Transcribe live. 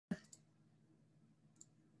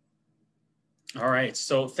All right,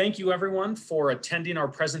 so thank you everyone for attending our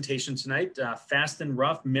presentation tonight, Fast and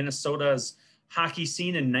Rough, Minnesota's Hockey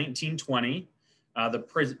Scene in 1920. The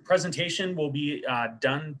presentation will be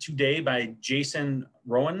done today by Jayson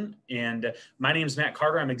Hron, and my name is Matt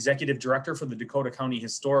Carter. I'm Executive Director for the Dakota County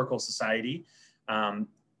Historical Society.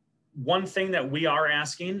 One thing that we are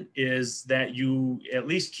asking is that you at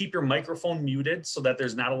least keep your microphone muted so that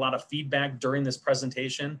there's not a lot of feedback during this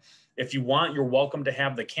presentation. If you want, you're welcome to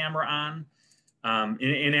have the camera on.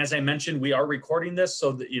 And as I mentioned, we are recording this,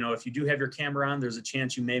 so that, if you do have your camera on, there's a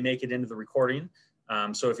chance you may make it into the recording.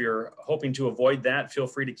 So if you're hoping to avoid that, feel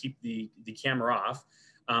free to keep the camera off.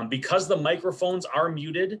 Because the microphones are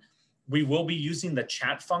muted, we will be using the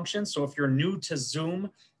chat function. So if you're new to Zoom,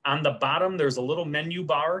 on the bottom, there's a little menu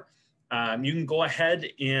bar. You can go ahead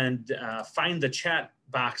and find the chat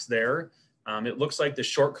box there. It looks like the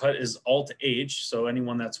shortcut is Alt-H, so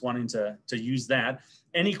anyone that's wanting to use that.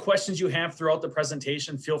 Any questions you have throughout the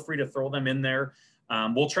presentation, feel free to throw them in there.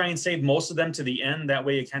 We'll try and save most of them to the end. That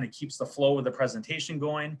way it kind of keeps the flow of the presentation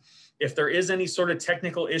going. If there is any sort of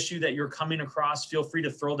technical issue that you're coming across, feel free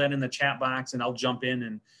to throw that in the chat box and I'll jump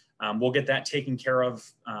in and we'll get that taken care of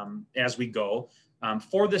as we go.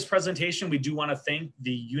 For this presentation, we do want to thank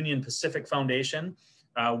the Union Pacific Foundation.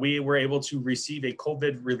 We were able to receive a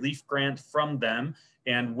COVID relief grant from them.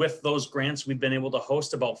 And with those grants, we've been able to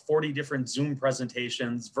host about 40 different Zoom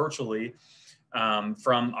presentations virtually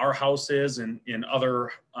from our houses and in other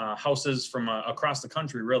houses from across the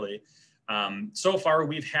country, really. So far,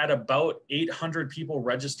 we've had about 800 people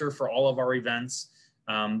register for all of our events.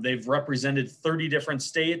 They've represented 30 different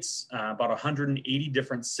states, about 180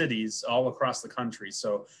 different cities all across the country.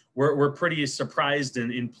 So we're pretty surprised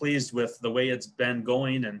and pleased with the way it's been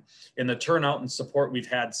going and the turnout and support we've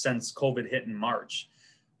had since COVID hit in March.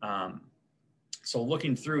 So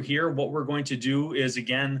looking through here, what we're going to do is,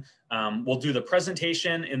 again, we'll do the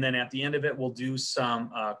presentation, and then at the end of it, we'll do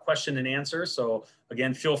some question and answer. So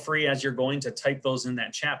again, feel free as you're going to type those in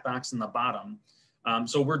that chat box in the bottom.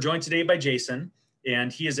 So we're joined today by Jayson,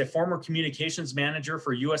 and he is a former communications manager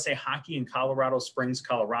for USA Hockey in Colorado Springs,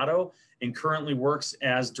 Colorado, and currently works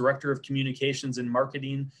as Director of Communications and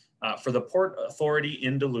Marketing for the Port Authority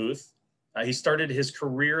in Duluth. He started his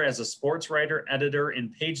career as a sports writer, editor,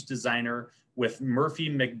 and page designer with Murphy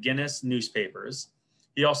McGuinness newspapers.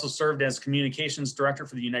 He also served as communications director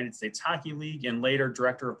for the United States Hockey League and later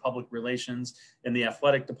director of public relations in the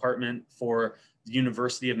athletic department for the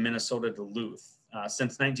University of Minnesota Duluth.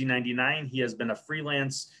 Since 1999, he has been a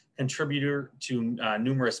freelance contributor to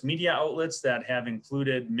numerous media outlets that have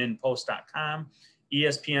included MinPost.com,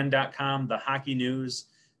 ESPN.com, The Hockey News,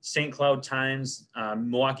 St. Cloud Times,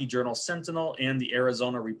 Milwaukee Journal Sentinel, and the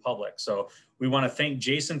Arizona Republic. So we want to thank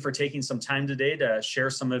Jayson for taking some time today to share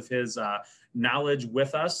some of his knowledge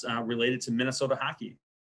with us related to Minnesota hockey.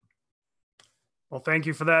 Well, thank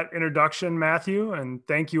you for that introduction, Matthew, and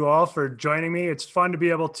thank you all for joining me. It's fun to be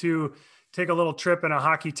able to take a little trip in a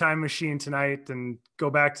hockey time machine tonight and go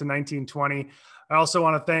back to 1920. I also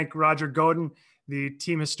want to thank Roger Godin, the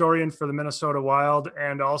team historian for the Minnesota Wild,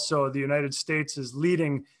 and also the United States'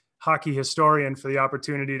 leading hockey historian, for the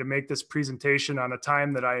opportunity to make this presentation on a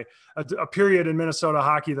time that a period in Minnesota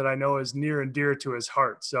hockey that I know is near and dear to his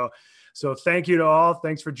heart. So thank you to all.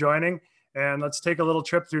 Thanks for joining. And let's take a little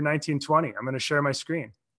trip through 1920. I'm going to share my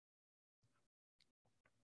screen.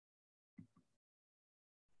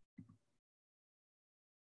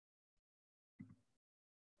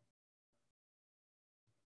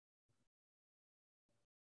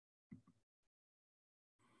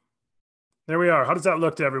 There we are. How does that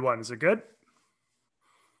look to everyone? Is it good?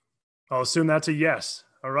 I'll assume that's a yes.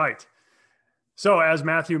 All right. So as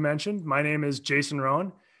Matthew mentioned, my name is Jayson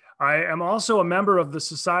Hron. I am also a member of the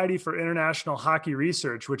Society for International Hockey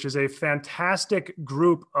Research, which is a fantastic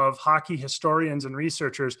group of hockey historians and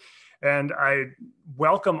researchers. And I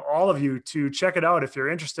welcome all of you to check it out if you're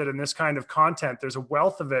interested in this kind of content. There's a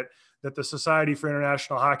wealth of it that the Society for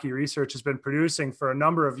International Hockey Research has been producing for a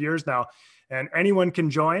number of years now, and anyone can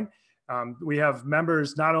join. We have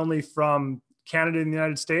members not only from Canada and the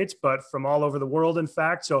United States, but from all over the world, in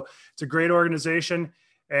fact. So it's a great organization,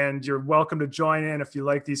 and you're welcome to join in if you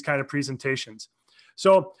like these kind of presentations.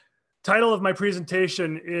 So title of my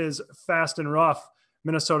presentation is Fast and Rough,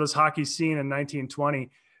 Minnesota's Hockey Scene in 1920.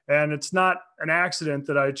 And it's not an accident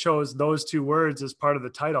that I chose those two words as part of the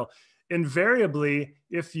title. Invariably,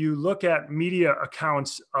 if you look at media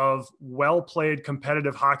accounts of well-played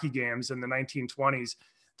competitive hockey games in the 1920s,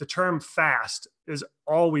 the term fast is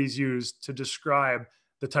always used to describe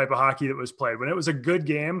the type of hockey that was played. When it was a good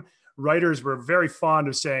game, writers were very fond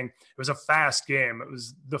of saying it was a fast game. It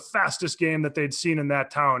was the fastest game that they'd seen in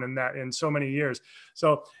that town in so many years.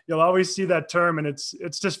 So you'll always see that term, and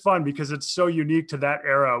it's just fun because it's so unique to that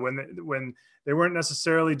era when they weren't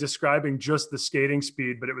necessarily describing just the skating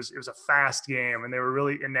speed, but it was a fast game, and they were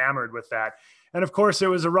really enamored with that. And of course, it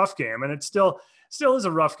was a rough game, and it still is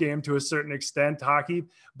a rough game to a certain extent, hockey.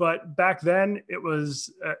 But back then, it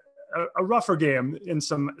was a rougher game in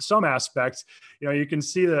some aspects. You can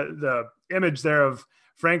see the image there of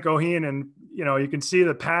Frank O'Heen, and you can see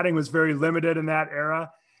the padding was very limited in that era,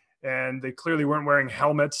 and they clearly weren't wearing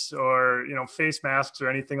helmets or face masks or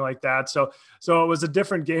anything like that. So it was a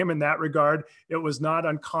different game in that regard. It was not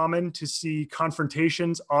uncommon to see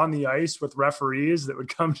confrontations on the ice with referees that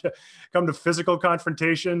would come to physical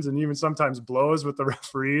confrontations and even sometimes blows with the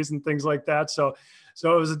referees and things like that. So it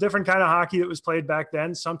was a different kind of hockey that was played back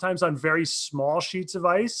then, sometimes on very small sheets of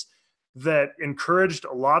ice that encouraged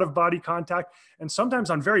a lot of body contact, and sometimes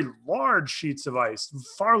on very large sheets of ice,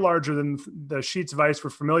 far larger than the sheets of ice we're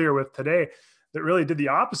familiar with today, that really did the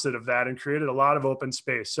opposite of that and created a lot of open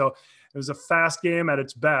space. So it was a fast game at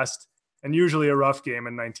its best, and usually a rough game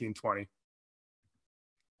in 1920.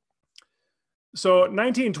 So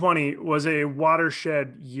 1920 was a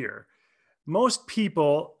watershed year. Most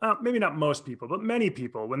people, maybe not most people, but many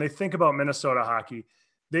people, when they think about Minnesota hockey,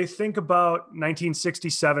 they think about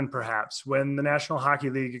 1967, perhaps, when the National Hockey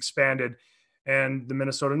League expanded and the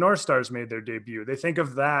Minnesota North Stars made their debut. They think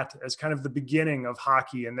of that as kind of the beginning of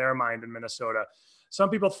hockey in their mind in Minnesota. Some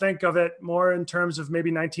people think of it more in terms of maybe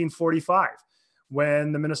 1945,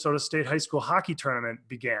 when the Minnesota State High School Hockey Tournament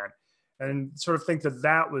began, and sort of think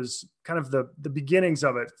that was kind of the beginnings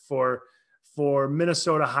of it for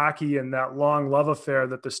Minnesota hockey and that long love affair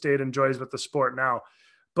that the state enjoys with the sport now.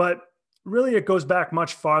 But really, it goes back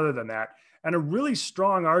much farther than that. And a really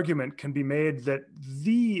strong argument can be made that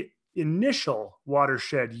the initial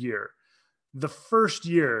watershed year, the first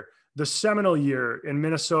year, the seminal year in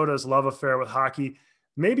Minnesota's love affair with hockey,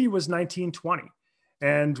 maybe was 1920.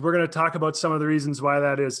 And we're going to talk about some of the reasons why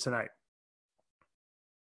that is tonight.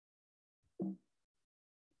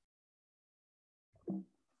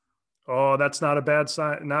 Oh, that's not a bad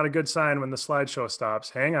sign, not a good sign when the slideshow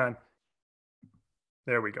stops. Hang on.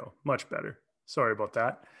 There we go. Much better. Sorry about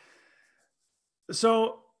that.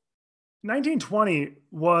 So 1920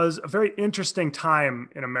 was a very interesting time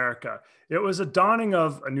in America. It was a dawning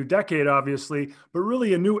of a new decade, obviously, but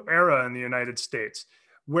really a new era in the United States,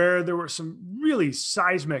 where there were some really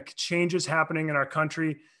seismic changes happening in our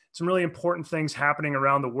country, some really important things happening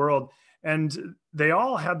around the world, and they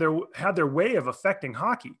all had their way of affecting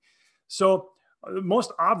hockey. So the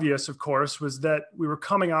most obvious, of course, was that we were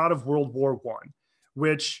coming out of World War I,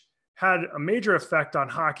 which had a major effect on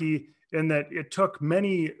hockey in that it took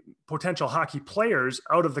many potential hockey players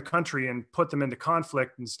out of the country and put them into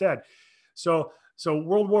conflict instead. So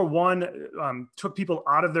World War I took people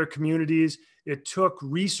out of their communities. It took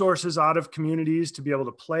resources out of communities to be able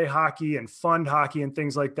to play hockey and fund hockey and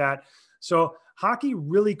things like that. So hockey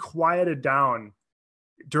really quieted down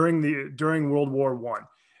during World War I.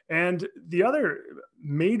 And the other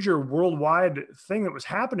major worldwide thing that was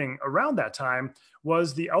happening around that time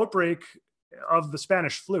was the outbreak of the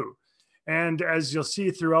Spanish flu. And as you'll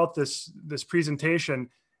see throughout this presentation,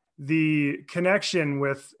 the connection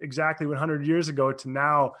with exactly 100 years ago to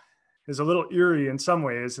now is a little eerie in some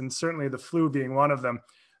ways, and certainly the flu being one of them.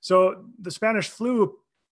 So the Spanish flu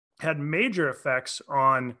had major effects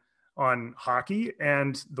on hockey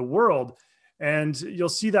and the world. And you'll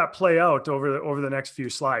see that play out over the next few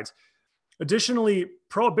slides. Additionally,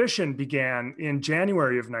 Prohibition began in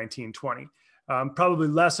January of 1920. Probably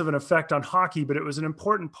less of an effect on hockey, but it was an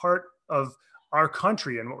important part of our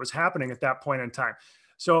country and what was happening at that point in time.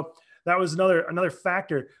 So that was another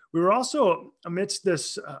factor. We were also amidst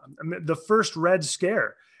this, the first Red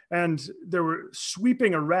Scare, and there were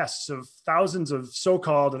sweeping arrests of thousands of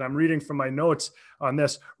so-called, and I'm reading from my notes on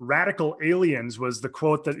this, radical aliens was the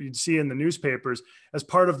quote that you'd see in the newspapers as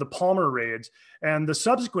part of the Palmer raids, and the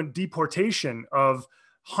subsequent deportation of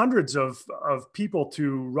hundreds of people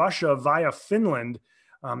to Russia via Finland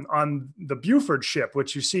on the Buford ship,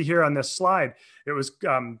 which you see here on this slide. It was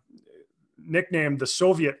nicknamed the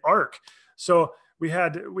Soviet Ark. So we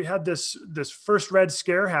had this first Red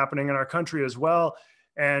Scare happening in our country as well.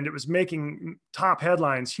 And it was making top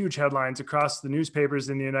headlines, huge headlines across the newspapers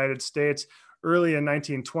in the United States early in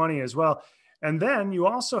 1920 as well. And then you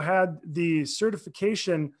also had the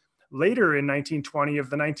certification later in 1920 of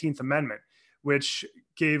the 19th Amendment, which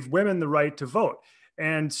gave women the right to vote.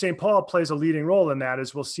 And St. Paul plays a leading role in that,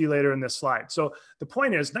 as we'll see later in this slide. So the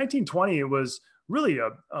point is, 1920 was really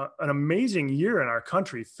an amazing year in our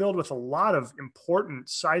country, filled with a lot of important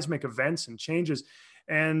seismic events and changes.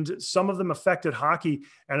 And some of them affected hockey,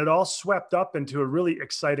 and it all swept up into a really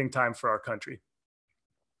exciting time for our country.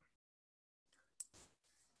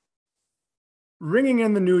 Ringing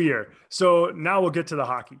in the new year. So now we'll get to the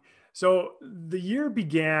hockey. So the year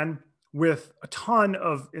began with a ton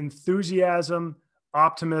of enthusiasm,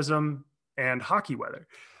 optimism, and hockey weather.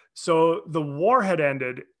 So the war had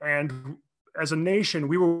ended, and as a nation,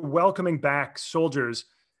 we were welcoming back soldiers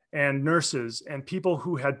and nurses and people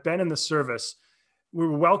who had been in the service. We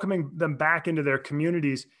were welcoming them back into their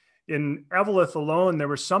communities. In Eveleth alone, there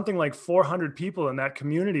were something like 400 people in that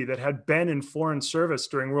community that had been in foreign service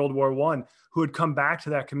during World War I who had come back to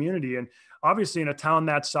that community. And obviously in a town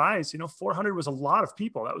that size, 400 was a lot of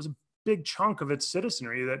people. That was a big chunk of its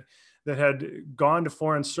citizenry that had gone to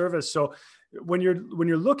foreign service. So when you're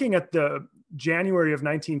looking at the January of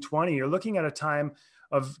 1920, you're looking at a time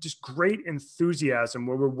of just great enthusiasm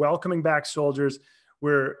where we're welcoming back soldiers,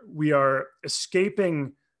 where we are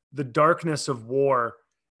escaping the darkness of war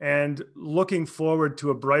and looking forward to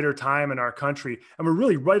a brighter time in our country. And we're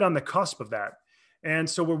really right on the cusp of that. And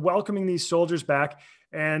so we're welcoming these soldiers back.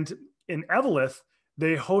 And in Eveleth,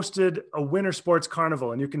 they hosted a winter sports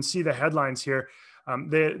carnival. And you can see the headlines here.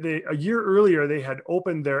 A year earlier, they had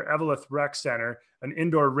opened their Eveleth Rec Center, an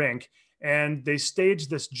indoor rink, and they staged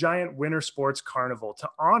this giant winter sports carnival to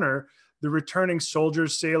honor the returning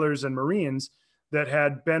soldiers, sailors, and Marines that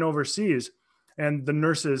had been overseas, and the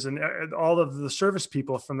nurses and all of the service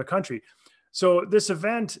people from the country. So this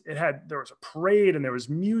event, there was a parade, and there was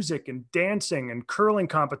music and dancing and curling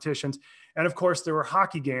competitions. And of course, there were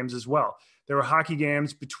hockey games as well. There were hockey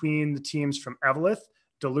games between the teams from Eveleth,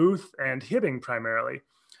 Duluth, and Hibbing primarily.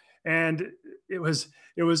 And it was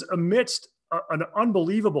amidst an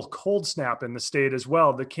unbelievable cold snap in the state as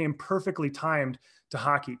well that came perfectly timed to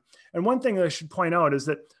hockey. And one thing that I should point out is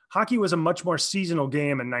that hockey was a much more seasonal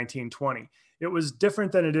game in 1920. It was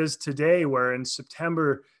different than it is today, where in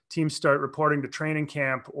September, teams start reporting to training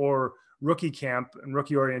camp or rookie camp and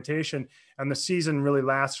rookie orientation, and the season really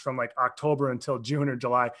lasts from like October until June or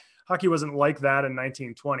July. Hockey wasn't like that in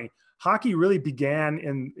 1920. Hockey really began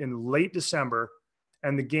in late December,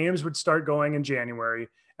 and the games would start going in January,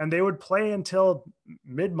 and they would play until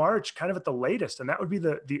mid-March, kind of at the latest, and that would be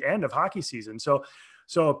the end of hockey season. So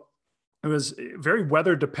it was very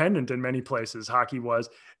weather dependent in many places, hockey was.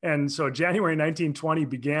 And so January 1920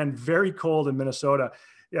 began very cold in Minnesota.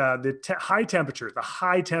 The high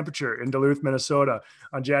temperature in Duluth, Minnesota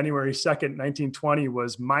on January 2nd, 1920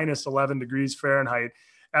 was minus 11 degrees Fahrenheit.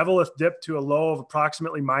 Eveleth dipped to a low of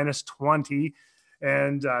approximately minus 20,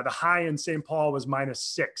 and the high in St. Paul was minus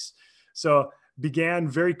 6. So began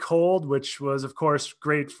very cold, which was, of course,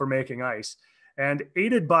 great for making ice. And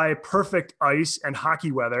aided by perfect ice and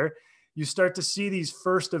hockey weather, you start to see these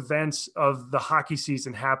first events of the hockey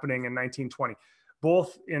season happening in 1920,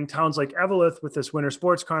 both in towns like Eveleth with this winter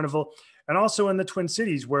sports carnival, and also in the Twin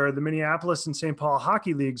Cities, where the Minneapolis and St. Paul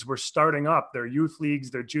hockey leagues were starting up. Their youth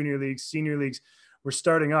leagues, their junior leagues, senior leagues were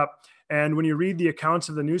starting up. And when you read the accounts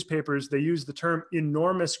of the newspapers, they use the term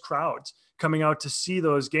enormous crowds coming out to see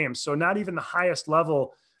those games. So not even the highest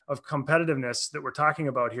level of competitiveness that we're talking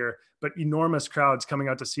about here, but enormous crowds coming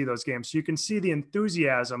out to see those games. So you can see the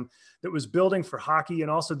enthusiasm that was building for hockey,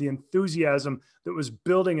 and also the enthusiasm that was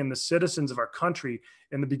building in the citizens of our country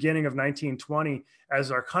in the beginning of 1920,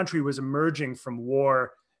 as our country was emerging from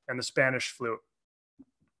war and the Spanish flu.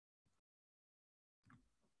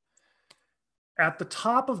 At the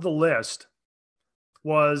top of the list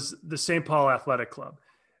was the St. Paul Athletic Club.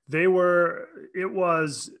 It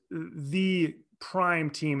was the prime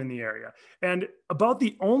team in the area. And about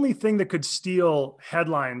the only thing that could steal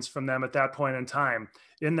headlines from them at that point in time,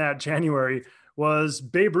 in that January, was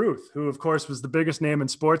Babe Ruth, who of course was the biggest name in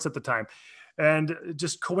sports at the time. And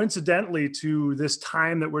just coincidentally to this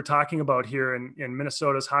time that we're talking about here in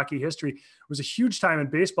Minnesota's hockey history, was a huge time in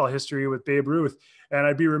baseball history with Babe Ruth. And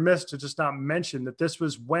I'd be remiss to just not mention that this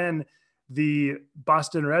was when the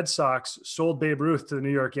Boston Red Sox sold Babe Ruth to the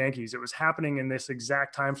New York Yankees. It was happening in this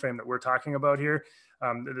exact time frame that we're talking about here.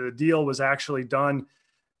 The deal was actually done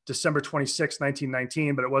December 26,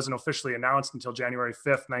 1919, but it wasn't officially announced until January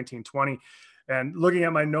 5th, 1920. And looking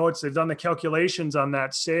at my notes, they've done the calculations on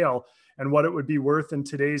that sale and what it would be worth in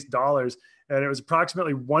today's dollars. And it was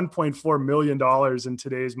approximately $1.4 million in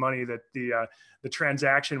today's money that the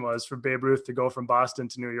transaction was for Babe Ruth to go from Boston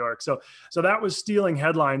to New York. So that was stealing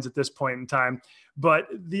headlines at this point in time. But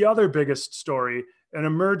the other biggest story, an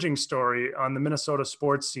emerging story on the Minnesota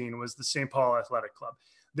sports scene, was the St. Paul Athletic Club.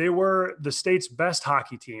 They were the state's best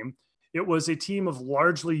hockey team. it was a team of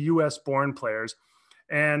largely US born players.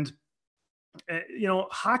 And,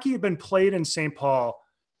 hockey had been played in St. Paul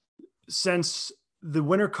since the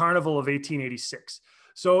Winter Carnival of 1886.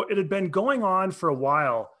 So it had been going on for a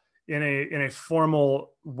while in a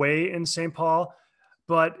formal way in St. Paul,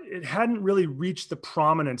 but it hadn't really reached the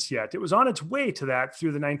prominence yet. It was on its way to that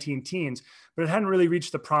through the 19 teens, but it hadn't really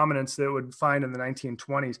reached the prominence that it would find in the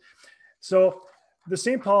 1920s. So the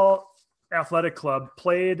St. Paul Athletic Club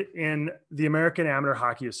played in the American Amateur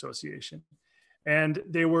Hockey Association, and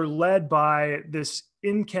they were led by this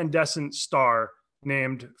incandescent star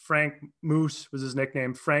named Frank Moose, was his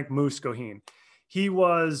nickname, Frank Moose Goheen. He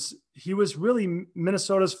was really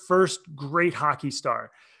Minnesota's first great hockey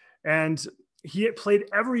star. And he had played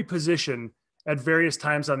every position at various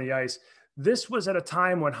times on the ice. This was at a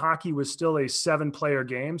time when hockey was still a 7-player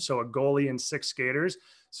game, so a goalie and 6 skaters.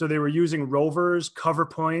 So they were using rovers, cover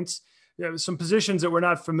points, some positions that we're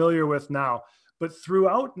not familiar with now. But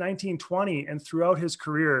throughout 1920 and throughout his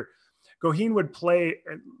career, Goheen would play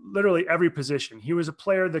literally every position. He was a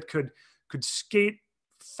player that could skate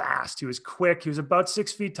fast. He was quick. He was about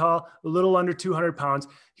 6 feet tall, a little under 200 pounds.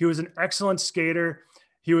 He was an excellent skater.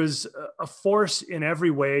 He was a force in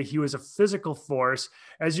every way. He was a physical force.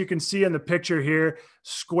 As you can see in the picture here,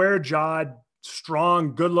 square-jawed,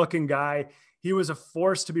 strong, good-looking guy. He was a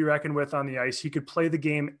force to be reckoned with on the ice. He could play the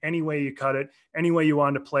game any way you cut it, any way you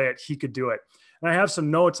wanted to play it, he could do it. And I have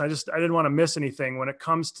some notes. I didn't want to miss anything when it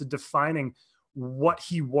comes to defining what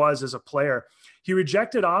he was as a player. He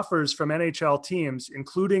rejected offers from NHL teams,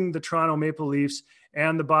 including the Toronto Maple Leafs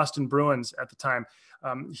and the Boston Bruins at the time.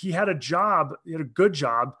 He had a good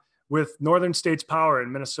job with Northern States Power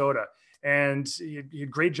in Minnesota, and he had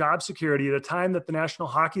great job security at a time that the National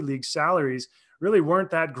Hockey League salaries really weren't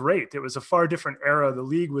that great. It was a far different era. The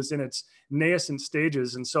league was in its nascent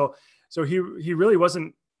stages. And so he really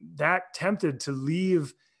wasn't that tempted to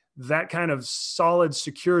leave that kind of solid,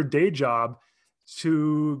 secure day job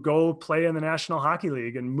to go play in the National Hockey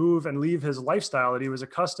League and move and leave his lifestyle that he was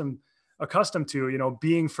accustomed to,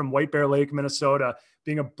 being from White Bear Lake, Minnesota,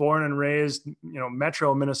 being a born and raised,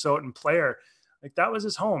 Metro Minnesotan player. Like, that was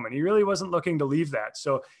his home, and he really wasn't looking to leave that.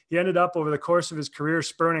 So he ended up over the course of his career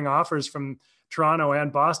spurning offers from Toronto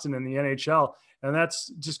and Boston in the NHL. And that's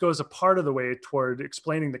just goes a part of the way toward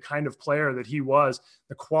explaining the kind of player that he was,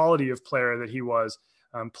 the quality of player that he was,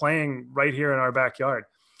 playing right here in our backyard.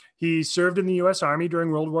 He served in the U.S. Army during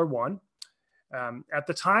World War I. At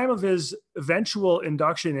the time of his eventual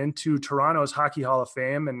induction into Toronto's Hockey Hall of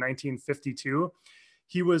Fame in 1952,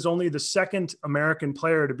 he was only the second American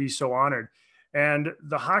player to be so honored. And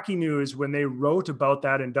the Hockey News, when they wrote about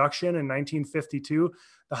that induction in 1952,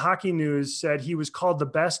 the Hockey News said he was called the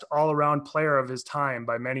best all-around player of his time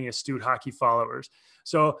by many astute hockey followers.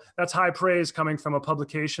 So that's high praise coming from a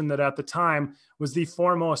publication that at the time was the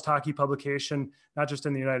foremost hockey publication, not just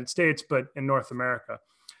in the United States, but in North America.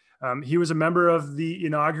 He was a member of the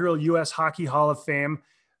inaugural U.S. Hockey Hall of Fame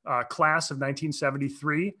class of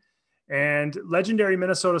 1973. And legendary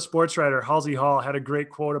Minnesota sports writer Halsey Hall had a great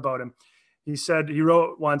quote about him. He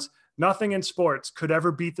wrote once, "Nothing in sports could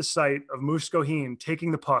ever beat the sight of Moose Goheen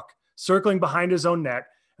taking the puck, circling behind his own net,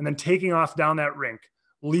 and then taking off down that rink,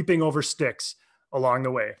 leaping over sticks along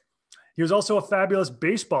the way." He was also a fabulous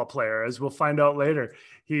baseball player, as we'll find out later.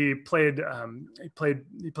 He played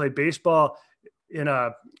baseball in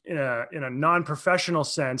a non-professional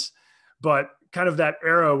sense, but kind of that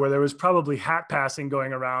era where there was probably hat passing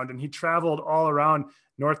going around, and he traveled all around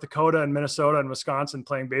North Dakota and Minnesota and Wisconsin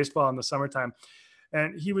playing baseball in the summertime.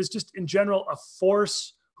 And he was just in general a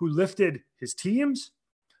force who lifted his teams,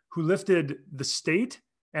 who lifted the state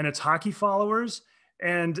and its hockey followers,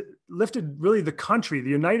 and lifted really the country,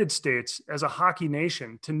 the United States, as a hockey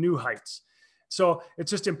nation to new heights. So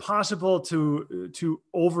it's just impossible to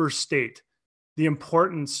overstate the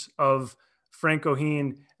importance of Frank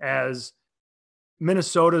Goheen as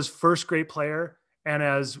Minnesota's first great player and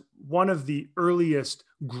as one of the earliest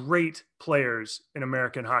great players in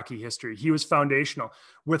American hockey history. He was foundational.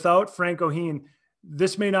 Without Frank Goheen,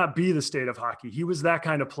 this may not be the state of hockey. He was that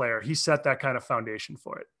kind of player. He set that kind of foundation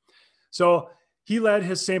for it. So he led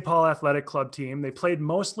his St. Paul Athletic Club team. They played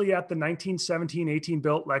mostly at the 1917-18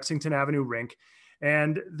 built Lexington Avenue rink,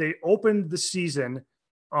 and they opened the season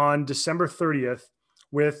on December 30th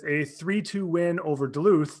with a 3-2 win over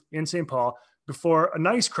Duluth in St. Paul before a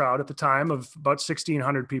nice crowd at the time of about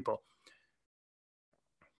 1,600 people.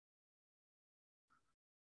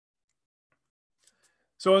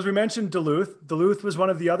 So as we mentioned, Duluth was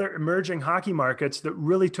one of the other emerging hockey markets that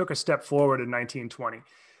really took a step forward in 1920.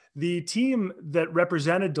 The team that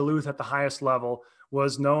represented Duluth at the highest level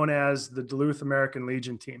was known as the Duluth American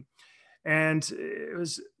Legion team. And it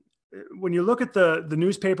was, when you look at the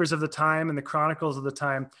newspapers of the time and the chronicles of the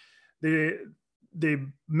time, they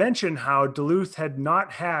mention how Duluth had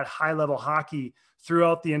not had high-level hockey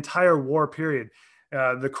throughout the entire war period.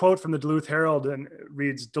 The quote from the Duluth Herald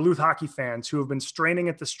reads, "Duluth hockey fans who have been straining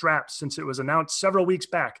at the straps since it was announced several weeks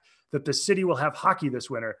back that the city will have hockey this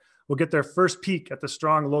winter will get their first peek at the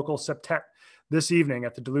strong local septet this evening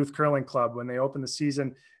at the Duluth Curling Club when they open the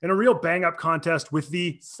season in a real bang-up contest with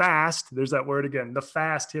the fast," there's that word again, the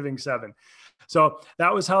fast Hiving Seven. So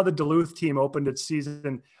that was how the Duluth team opened its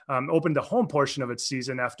season, opened the home portion of its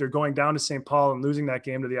season after going down to St. Paul and losing that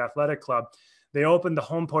game to the Athletic Club. They opened the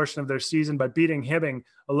home portion of their season by beating Hibbing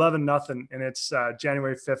 11-0 in its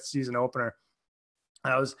January 5th season opener.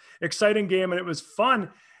 It was an exciting game and it was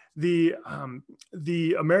fun. The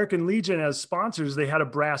American Legion as sponsors, they had a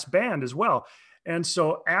brass band as well. And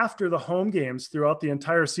so after the home games throughout the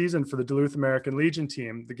entire season for the Duluth American Legion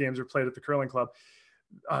team, the games were played at the Curling Club,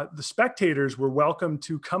 the spectators were welcome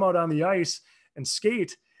to come out on the ice and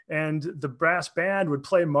skate, and the brass band would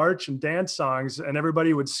play march and dance songs, and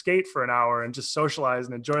everybody would skate for an hour and just socialize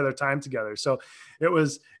and enjoy their time together. So it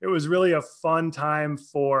was really a fun time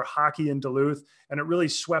for hockey in Duluth, and it really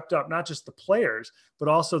swept up not just the players, but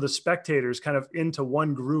also the spectators kind of into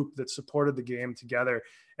one group that supported the game together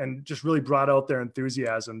and just really brought out their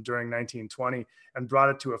enthusiasm during 1920 and brought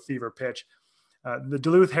it to a fever pitch. The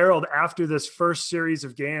Duluth Herald, after this first series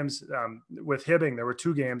of games with Hibbing, there were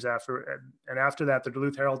 2 games after, and after that, the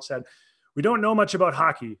Duluth Herald said, "We don't know much about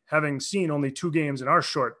hockey, having seen only 2 games in our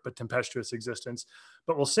short but tempestuous existence,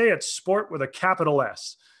 but we'll say it's sport with a capital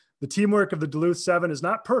S. The teamwork of the Duluth Seven is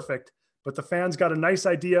not perfect, but the fans got a nice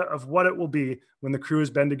idea of what it will be when the crew has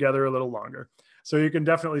been together a little longer." So you can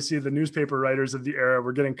definitely see the newspaper writers of the era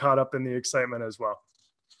were getting caught up in the excitement as well.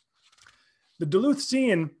 The Duluth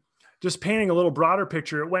scene, just painting a little broader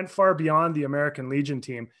picture, it went far beyond the American Legion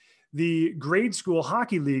team. The Grade School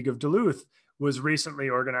Hockey League of Duluth was recently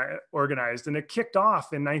organized, and it kicked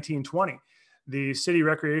off in 1920. The city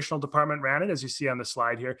recreational department ran it, as you see on the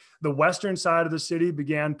slide here. The western side of the city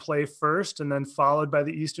began play first, and then followed by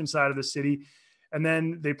the eastern side of the city. And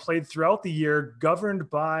then they played throughout the year, governed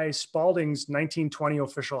by Spalding's 1920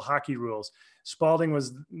 official hockey rules. Spalding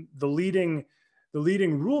was the leading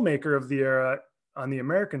rule maker of the era on the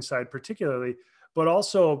American side particularly, but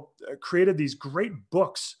also created these great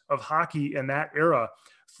books of hockey in that era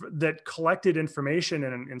that collected information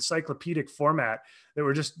in an encyclopedic format that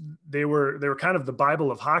were just, they were kind of the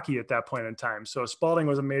Bible of hockey at that point in time. So Spalding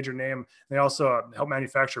was a major name. They also helped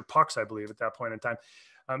manufacture pucks, I believe, at that point in time.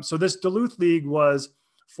 So this Duluth League was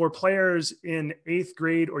for players in 8th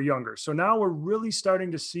grade or younger. So now we're really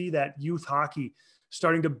starting to see that youth hockey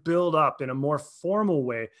starting to build up in a more formal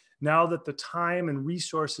way now that the time and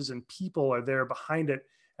resources and people are there behind it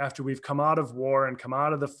after we've come out of war and come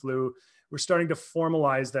out of the flu. We're starting to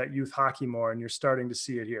formalize that youth hockey more, and you're starting to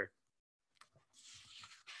see it here.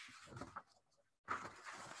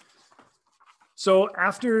 So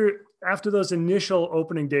after those initial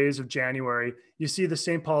opening days of January, you see the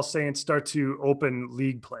St. Paul Saints start to open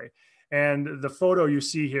league play. And the photo you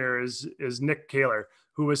see here is Nick Kaler,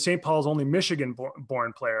 who was St. Paul's only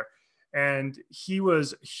Michigan-born player. And he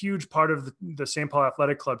was a huge part of the St. Paul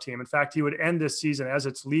Athletic Club team. In fact, he would end this season as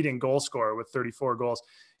its leading goal scorer with 34 goals.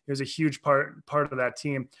 He was a huge part of that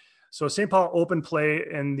team. So St. Paul opened play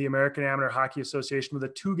in the American Amateur Hockey Association with a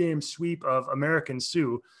 2-game sweep of American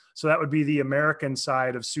Sioux. So that would be the American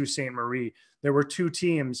side of Sault Ste. Marie. There were 2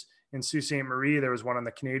 teams in Sault Ste. Marie. There was one on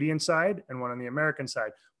the Canadian side and one on the American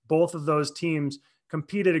side. Both of those teams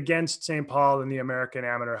competed against St. Paul in the American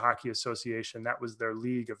Amateur Hockey Association. That was their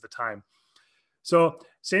league of the time. So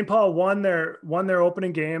St. Paul won their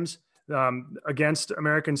opening games against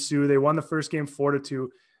American Sioux. They won the first game 4-2.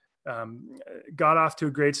 Got off to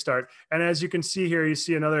a great start. And as you can see here, you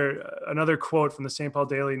see another quote from the St. Paul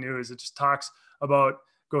Daily News. It just talks about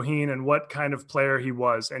Goheen and what kind of player he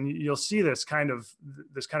was. And you'll see this kind of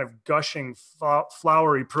gushing,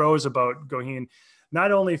 flowery prose about Goheen,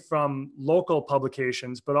 not only from local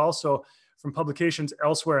publications, but also from publications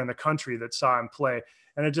elsewhere in the country that saw him play.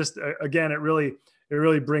 And it just, again, it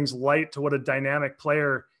really brings light to what a dynamic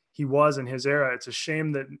player he was in his era. It's a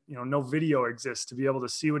shame that, no video exists to be able to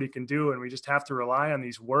see what he can do. And we just have to rely on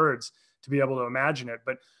these words to be able to imagine it.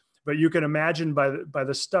 But you can imagine by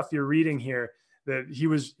the stuff you're reading here that he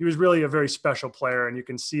was really a very special player. And you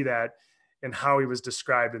can see that in how he was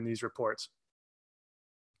described in these reports.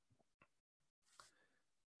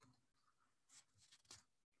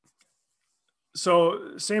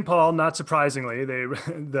 So St. Paul, not surprisingly,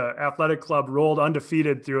 the athletic club rolled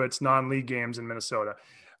undefeated through its non-league games in Minnesota.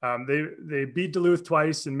 They beat Duluth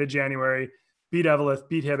twice in mid-January, beat Eveleth,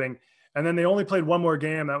 beat Hibbing, and then they only played one more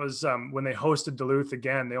game. That was when they hosted Duluth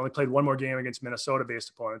again. They only played one more game against Minnesota-based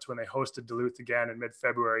opponents when they hosted Duluth again in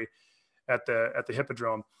mid-February at the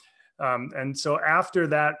Hippodrome. And so after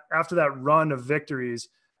that run of victories,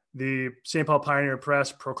 the St. Paul Pioneer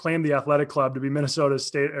Press proclaimed the athletic club to be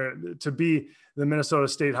the Minnesota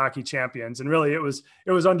State hockey champions. And really it was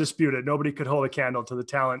undisputed. Nobody could hold a candle to the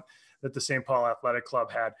talent that the St. Paul Athletic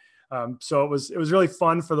Club had. So it was really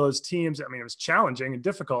fun for those teams. I mean, it was challenging and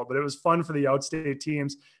difficult, but it was fun for the outstate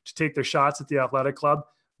teams to take their shots at the athletic club,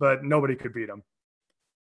 but nobody could beat them.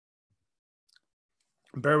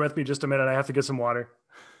 Bear with me just a minute. I have to get some water.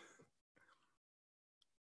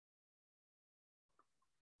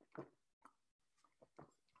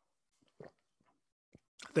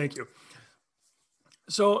 Thank you.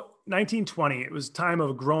 So 1920, it was time of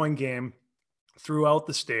a growing game throughout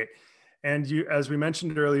the state. And as we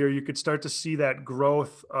mentioned earlier, you could start to see that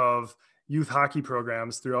growth of youth hockey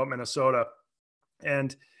programs throughout Minnesota.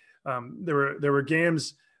 And there were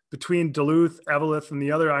games between Duluth, Eveleth, and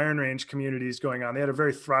the other Iron Range communities going on. They had a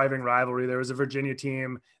very thriving rivalry. There was a Virginia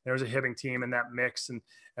team, there was a Hibbing team in that mix,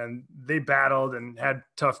 and they battled and had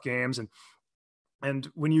tough games. And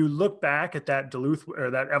when you look back at that Duluth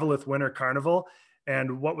or that Eveleth Winter Carnival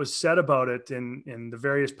and what was said about it in the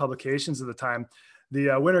various publications of the time,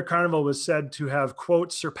 the Winter Carnival was said to have,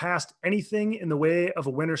 quote, surpassed anything in the way of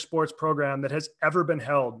a winter sports program that has ever been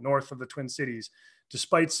held north of the Twin Cities,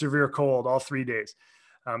 despite severe cold all 3 days.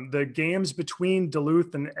 The games between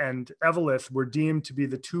Duluth and Eveleth were deemed to be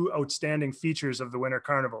the two outstanding features of the Winter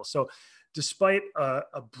Carnival. So despite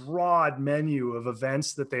a broad menu of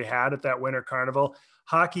events that they had at that Winter Carnival,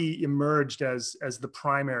 hockey emerged as the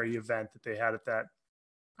primary event that they had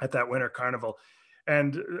at that Winter Carnival.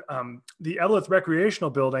 And the Eveleth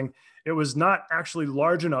Recreational Building, it was not actually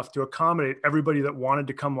large enough to accommodate everybody that wanted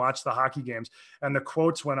to come watch the hockey games. And the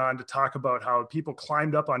quotes went on to talk about how people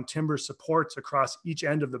climbed up on timber supports across each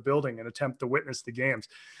end of the building and attempt to witness the games.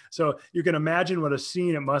 So you can imagine what a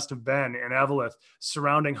scene it must have been in Eveleth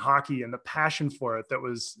surrounding hockey and the passion for it that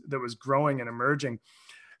was growing and emerging.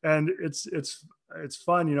 And it's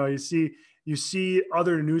fun, you see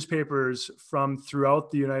other newspapers from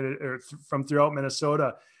throughout from throughout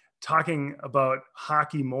Minnesota talking about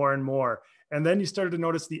hockey more and more. And then you started to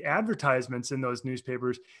notice the advertisements in those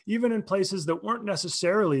newspapers, even in places that weren't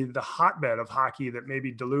necessarily the hotbed of hockey that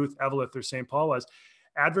maybe Duluth, Eveleth, or St. Paul was,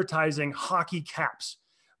 advertising hockey caps,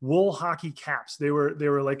 wool hockey caps. They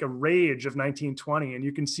were like a rage of 1920, and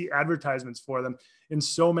you can see advertisements for them in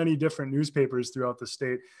so many different newspapers throughout the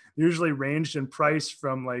state. Usually ranged in price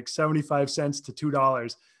from like 75 cents to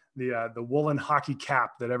 $2, the woolen hockey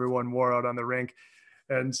cap that everyone wore out on the rink.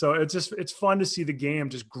 And so it's fun to see the game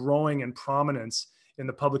just growing in prominence in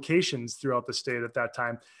the publications throughout the state at that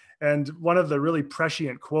time. And one of the really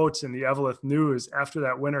prescient quotes in the Eveleth News after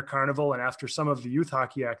that Winter Carnival and after some of the youth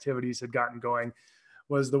hockey activities had gotten going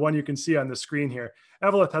was the one you can see on the screen here.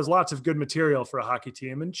 Eveleth has lots of good material for a hockey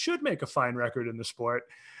team and should make a fine record in the sport.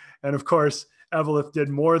 And of course, Eveleth did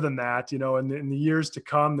more than that. In the years to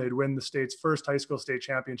come, they'd win the state's first high school state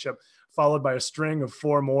championship, followed by a string of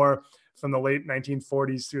 4 more from the late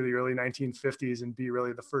 1940s through the early 1950s, and be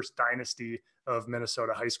really the first dynasty of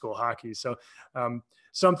Minnesota high school hockey. So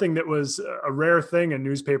something that was a rare thing in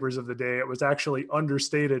newspapers of the day. It was actually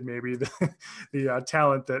understated, maybe, the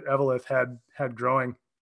talent that Eveleth had growing.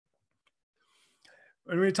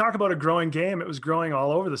 When we talk about a growing game, it was growing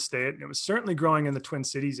all over the state, and it was certainly growing in the Twin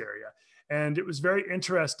Cities area. And it was very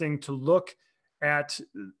interesting to look at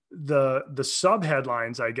the sub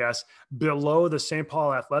headlines, I guess, below the St.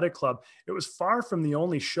 Paul Athletic Club. It was far from the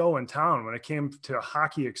only show in town when it came to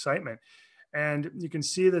hockey excitement. And you can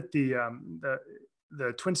see that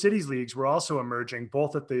the Twin Cities leagues were also emerging,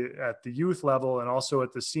 both at the youth level and also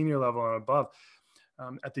at the senior level and above.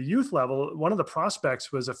 At the youth level, one of the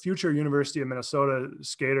prospects was a future University of Minnesota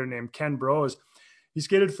skater named Ken Brose. He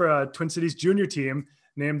skated for a Twin Cities junior team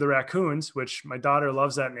named the Raccoons, which my daughter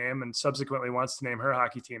loves that name and subsequently wants to name her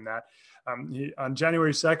hockey team that. On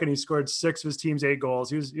January 2nd, he scored 6 of his team's 8 goals.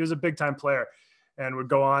 He was a big time player and would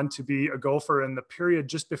go on to be a Gopher in the period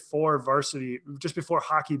just before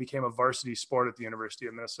hockey became a varsity sport at the University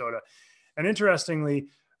of Minnesota. And interestingly,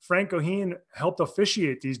 Frank Goheen helped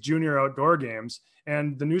officiate these junior outdoor games,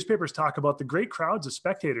 and the newspapers talk about the great crowds of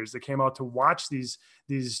spectators that came out to watch these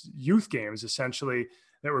youth games, essentially,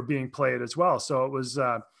 that were being played as well. So it was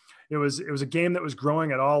a game that was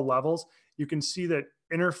growing at all levels. You can see that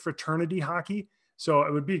interfraternity hockey, so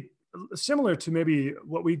it would be similar to maybe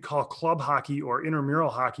what we'd call club hockey or intramural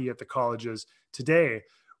hockey at the colleges today,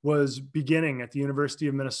 was beginning at the University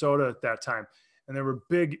of Minnesota at that time. And there were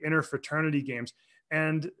big interfraternity games.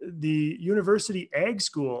 And the University Ag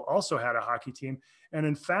School also had a hockey team. And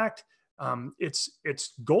in fact, its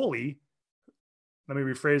goalie, let me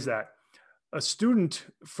rephrase that, a student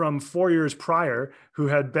from 4 years prior who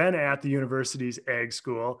had been at the university's Ag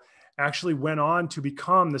School actually went on to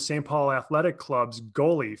become the St. Paul Athletic Club's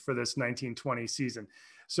goalie for this 1920 season.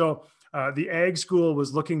 So the Ag School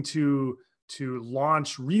was looking to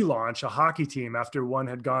relaunch a hockey team after one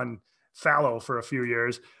had gone fallow for a few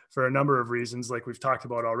years for a number of reasons, like we've talked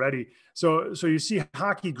about already. So you see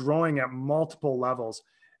hockey growing at multiple levels,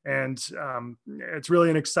 and it's really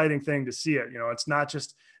an exciting thing to see it. It's not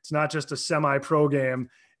just a semi-pro game.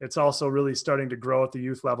 It's also really starting to grow at the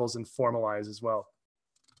youth levels and formalize as well.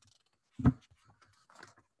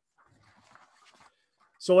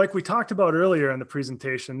 So like we talked about earlier in the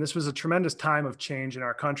presentation, this was a tremendous time of change in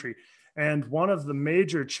our country. And one of the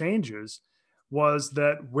major changes was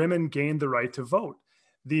that women gained the right to vote.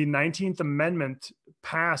 The 19th Amendment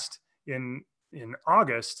passed in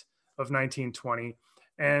August of 1920,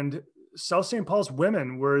 and South St. Paul's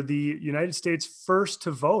women were the United States' first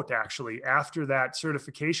to vote, actually, after that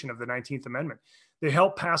certification of the 19th Amendment. They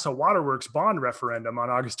helped pass a waterworks bond referendum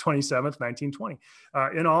on August 27th, 1920.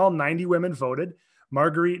 In all, 90 women voted.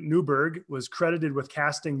 Marguerite Newburgh was credited with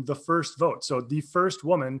casting the first vote. So the first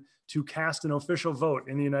woman to cast an official vote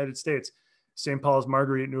in the United States, St. Paul's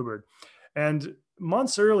Marguerite Newburgh. And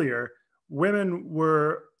months earlier, women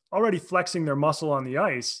were already flexing their muscle on the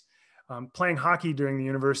ice, playing hockey during the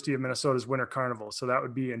University of Minnesota's Winter Carnival. So that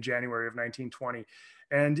would be in January of 1920.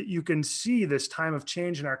 And you can see this time of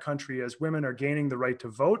change in our country as women are gaining the right to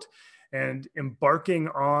vote and embarking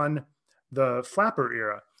on the flapper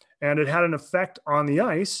era. And it had an effect on the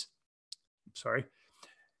ice.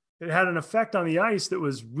 It had an effect on the ice that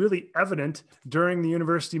was really evident during the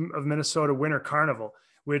University of Minnesota Winter Carnival,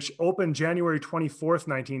 which opened January 24th,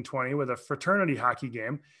 1920 with a fraternity hockey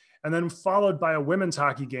game, and then followed by a women's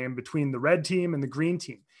hockey game between the red team and the green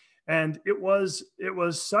team. And it was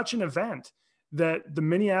such an event that the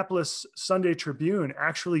Minneapolis Sunday Tribune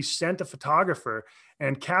actually sent a photographer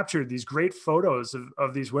and captured these great photos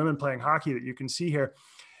of these women playing hockey that you can see here.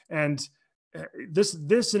 And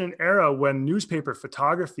this in an era when newspaper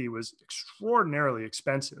photography was extraordinarily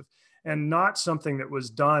expensive and not something that was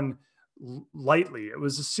done lightly. It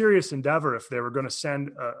was a serious endeavor if they were going to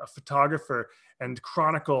send a photographer and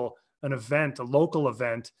chronicle an event, a local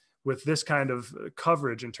event, with this kind of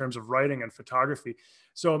coverage in terms of writing and photography.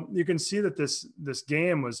 So you can see that this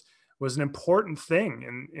game was an important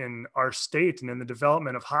thing in our state and in the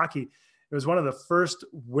development of hockey. It was one of the first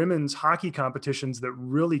women's hockey competitions that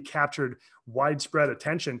really captured widespread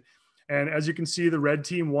attention. And as you can see, the red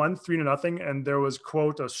team won 3-0, and there was,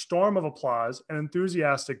 quote, a storm of applause and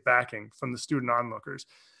enthusiastic backing from the student onlookers.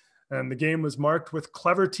 And the game was marked with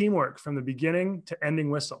clever teamwork from the beginning to ending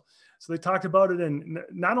whistle. So they talked about it, and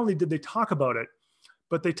not only did they talk about it,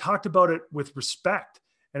 but they talked about it with respect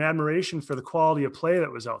and admiration for the quality of play that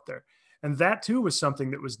was out there. And that too was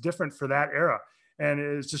something that was different for that era. And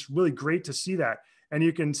it's just really great to see that. And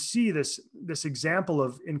you can see this example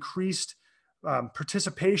of increased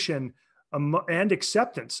participation and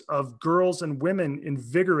acceptance of girls and women in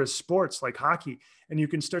vigorous sports like hockey. And you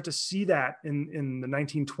can start to see that in the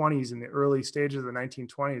 1920s, in the early stages of the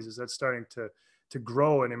 1920s, as that's starting to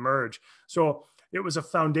grow and emerge. So it was a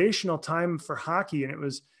foundational time for hockey. And it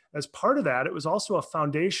was, as part of that, it was also a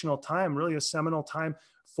foundational time, really a seminal time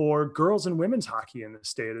for girls and women's hockey in the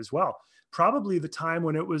state as well. Probably the time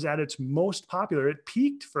when it was at its most popular. It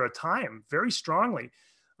peaked for a time very strongly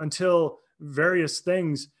until various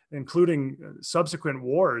things, including subsequent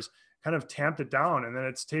wars, kind of tamped it down. And then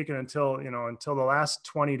it's taken until the last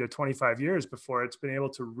 20 to 25 years before it's been able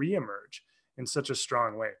to reemerge in such a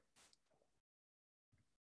strong way.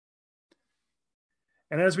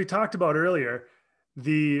 And as we talked about earlier,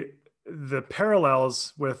 the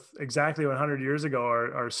parallels with exactly 100 years ago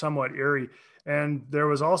are somewhat eerie. And there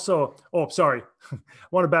was also, I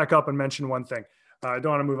want to back up and mention one thing. I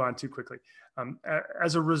don't want to move on too quickly.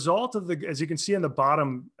 As a result of as you can see in the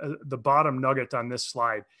bottom nugget on this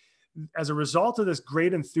slide, as a result of this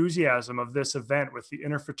great enthusiasm of this event with the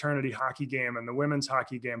interfraternity hockey game and the women's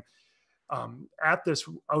hockey game at this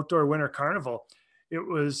outdoor winter carnival,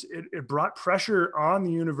 it brought pressure on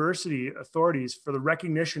the university authorities for the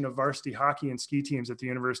recognition of varsity hockey and ski teams at the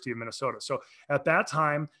University of Minnesota. So at that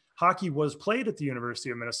time, hockey was played at the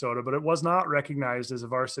University of Minnesota, but it was not recognized as a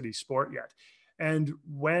varsity sport yet. And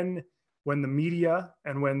when the media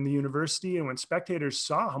and when the university and when spectators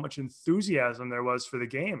saw how much enthusiasm there was for the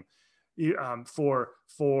game, for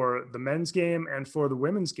the men's game and for the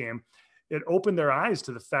women's game. It opened their eyes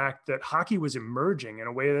to the fact that hockey was emerging in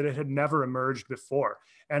a way that it had never emerged before.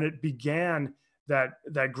 And it began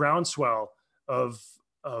that groundswell of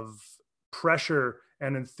pressure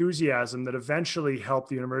and enthusiasm that eventually helped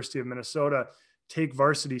the University of Minnesota take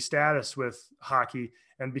varsity status with hockey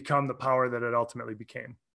and become the power that it ultimately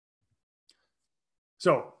became.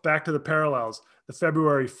 So back to the parallels, the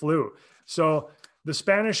February flu. So the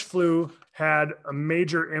Spanish flu had a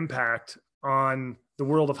major impact on the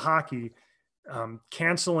world of hockey,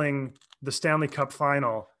 canceling the Stanley Cup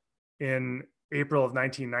final in April of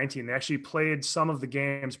 1919. They actually played some of the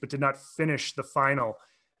games, but did not finish the final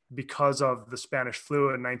because of the Spanish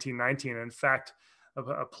flu in 1919. In fact,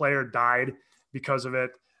 a player died because of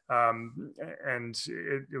it. And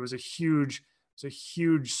it was a huge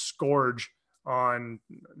scourge on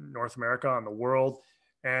North America, on the world.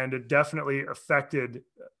 And it definitely affected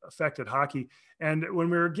hockey. And when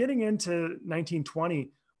we were getting into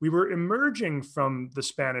 1920, we were emerging from the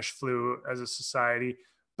Spanish flu as a society,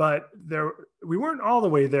 but we weren't all the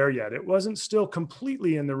way there yet. It wasn't still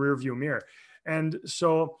completely in the rearview mirror. And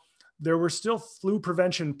so there were still flu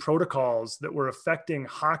prevention protocols that were affecting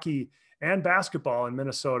hockey and basketball in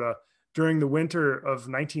Minnesota during the winter of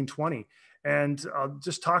 1920. And I'm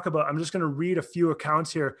just going to read a few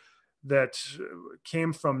accounts here that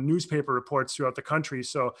came from newspaper reports throughout the country.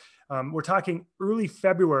 So we're talking early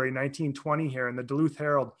February 1920 here in the Duluth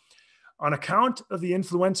Herald. On account of the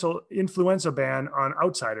influenza ban on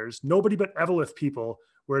outsiders, nobody but Eveleth people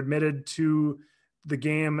were admitted to the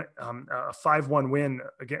game, a 5-1 win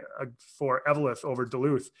for Eveleth over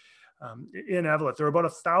Duluth. In Eveleth, there were about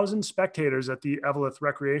 1,000 spectators at the Eveleth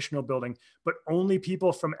recreational building, but only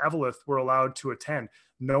people from Eveleth were allowed to attend.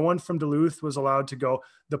 No one from Duluth was allowed to go.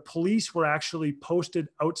 The police were actually posted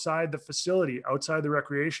outside the facility, outside the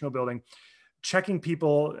recreational building, checking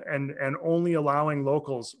people and only allowing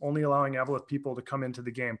locals, only allowing Eveleth people to come into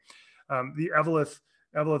the game. The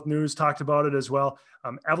Eveleth News talked about it as well.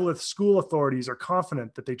 Eveleth school authorities are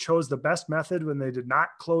confident that they chose the best method when they did not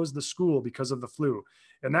close the school because of the flu.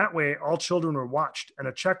 In that way, all children were watched and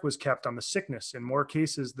a check was kept on the sickness in more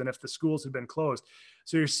cases than if the schools had been closed.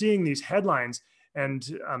 So you're seeing these headlines and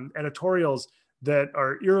editorials that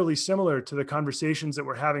are eerily similar to the conversations that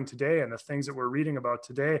we're having today and the things that we're reading about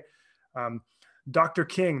today. Dr.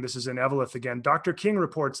 King, this is in Eveleth again, Dr. King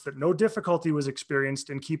reports that no difficulty was experienced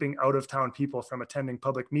in keeping out-of-town people from attending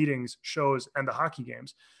public meetings, shows, and the hockey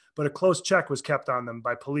games, but a close check was kept on them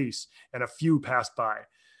by police and a few passed by.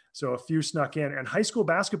 So a few snuck in. And high school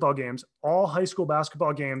basketball games, all high school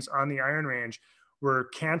basketball games on the Iron Range were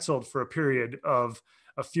canceled for a period of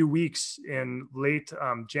a few weeks in late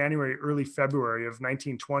January, early February of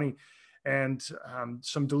 1920. And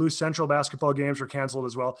some Duluth Central basketball games were canceled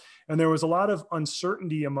as well. And there was a lot of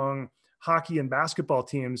uncertainty among hockey and basketball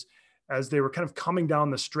teams as they were kind of coming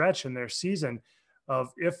down the stretch in their season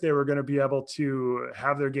of if they were going to be able to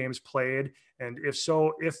have their games played. And if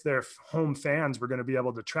so, if their home fans were going to be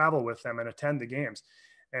able to travel with them and attend the games.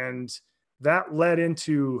 And that led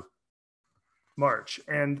into March.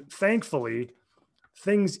 And thankfully,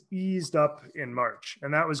 things eased up in March,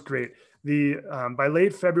 and that was great. By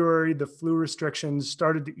late February, the flu restrictions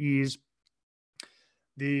started to ease.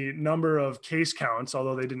 The number of case counts,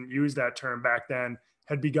 although they didn't use that term back then,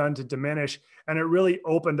 had begun to diminish, and it really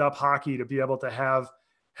opened up hockey to be able to have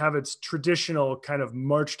its traditional kind of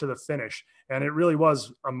march to the finish. And it really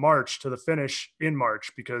was a march to the finish in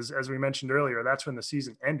March, because as we mentioned earlier, that's when the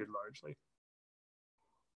season ended largely.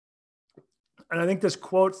 And I think this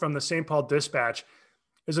quote from the St. Paul Dispatch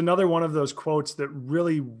is another one of those quotes that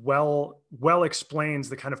really well explains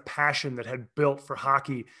the kind of passion that had built for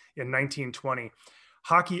hockey in 1920.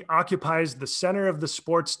 Hockey occupies the center of the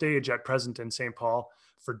sports stage at present in St. Paul.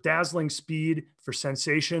 For dazzling speed, for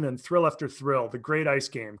sensation, and thrill after thrill, the great ice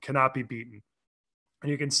game cannot be beaten.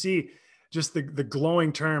 And you can see just the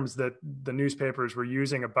glowing terms that the newspapers were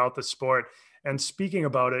using about the sport and speaking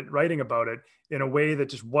about it, writing about it in a way that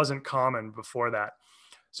just wasn't common before that.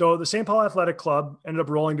 So the St. Paul Athletic Club ended up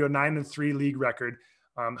rolling to a 9-3 league record.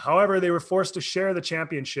 However, they were forced to share the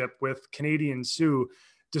championship with Canadian Sioux,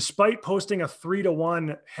 despite posting a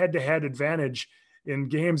 3-1 head-to-head advantage in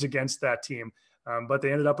games against that team. But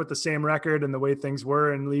they ended up with the same record, and the way things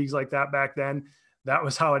were in leagues like that back then, that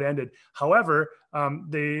was how it ended. However,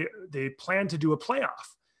 they planned to do a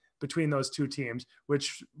playoff between those two teams,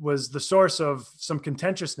 which was the source of some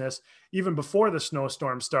contentiousness even before the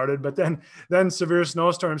snowstorm started. But then severe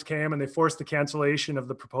snowstorms came and they forced the cancellation of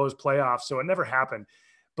the proposed playoff. So it never happened.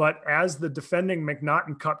 But as the defending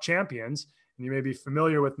McNaughton Cup champions And you may be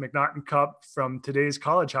familiar with MacNaughton Cup from today's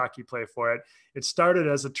college hockey play for it. It started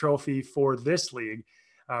as a trophy for this league.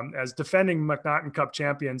 As defending MacNaughton Cup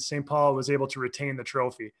champions, St. Paul was able to retain the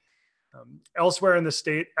trophy. Elsewhere in the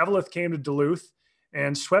state, Eveleth came to Duluth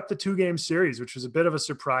and swept the 2-game series, which was a bit of a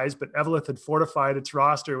surprise, but Eveleth had fortified its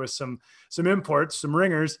roster with some imports, some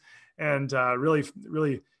ringers, and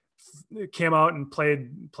really came out and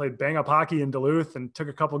played bang up hockey in Duluth and took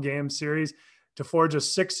a couple game series to forge a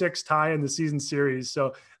 6-6 tie in the season series.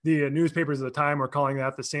 So the newspapers at the time were calling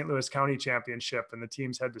that the St. Louis County Championship, and the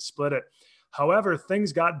teams had to split it. However,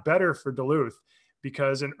 things got better for Duluth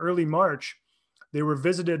because in early March, they were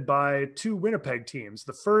visited by 2 Winnipeg teams.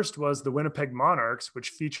 The first was the Winnipeg Monarchs, which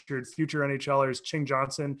featured future NHLers Ching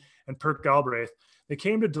Johnson and Perk Galbraith. They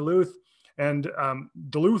came to Duluth, and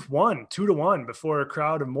Duluth won 2-1 before a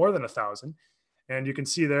crowd of more than 1,000. And you can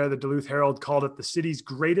see there the Duluth Herald called it the city's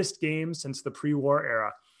greatest game since the pre-war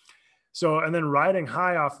era. So, and then riding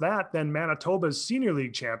high off that, then Manitoba's senior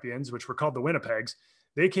league champions, which were called the Winnipegs,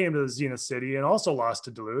 they came to the Zenith City and also lost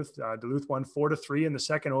to Duluth. Duluth won 4-3 in the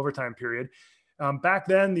second overtime period. Back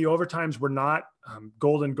then, the overtimes were not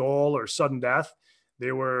golden goal or sudden death.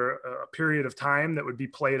 They were a period of time that would be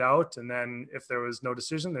played out. And then if there was no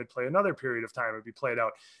decision, they'd play another period of time. It would be played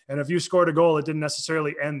out. And if you scored a goal, it didn't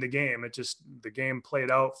necessarily end the game. The game played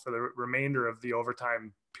out for the remainder of the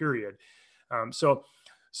overtime period. So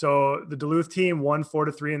the Duluth team won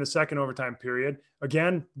 4-3 in the second overtime period.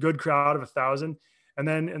 Again, good crowd of 1,000. And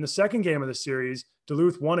then in the second game of the series,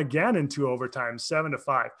 Duluth won again in 2 overtimes,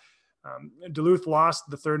 7-5. Duluth lost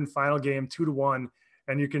the third and final game 2-1.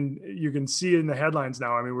 And you can see in the headlines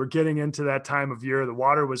now. I mean, we're getting into that time of year. The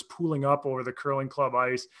water was pooling up over the curling club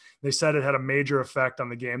ice. They said it had a major effect on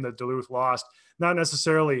the game that Duluth lost, not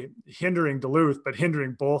necessarily hindering Duluth, but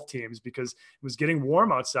hindering both teams because it was getting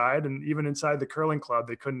warm outside. And even inside the curling club,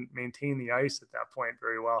 they couldn't maintain the ice at that point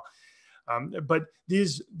very well. But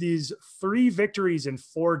these 3 victories in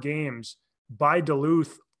 4 games by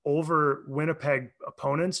Duluth over Winnipeg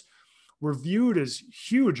opponents were viewed as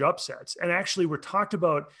huge upsets and actually were talked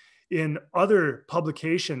about in other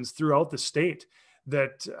publications throughout the state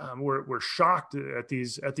that were shocked at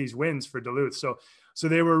these wins for Duluth. So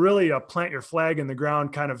they were really a plant your flag in the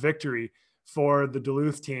ground kind of victory for the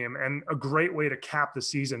Duluth team and a great way to cap the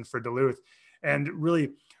season for Duluth and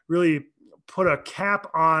really put a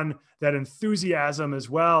cap on that enthusiasm as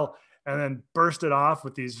well and then burst it off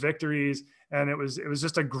with these victories. And it was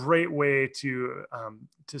just a great way to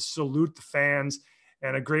salute the fans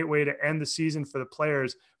and a great way to end the season for the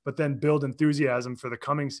players, but then build enthusiasm for the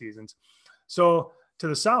coming seasons. So to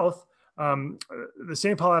the south, the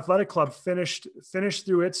St. Paul Athletic Club finished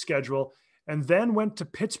through its schedule and then went to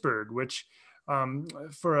Pittsburgh, which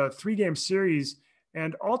for a 3-game series,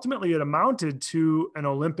 and ultimately it amounted to an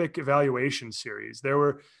Olympic evaluation series. There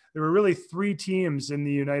were really 3 teams in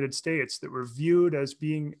the United States that were viewed as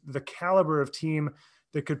being the caliber of team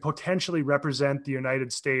that could potentially represent the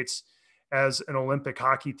United States as an Olympic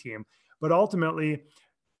hockey team. But ultimately,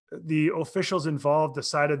 the officials involved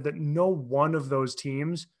decided that no one of those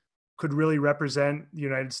teams could really represent the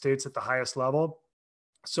United States at the highest level.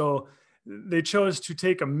 So they chose to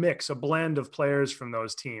take a blend of players from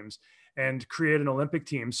those teams and create an Olympic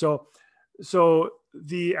team. So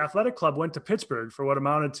the athletic club went to Pittsburgh for what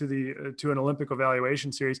amounted to an Olympic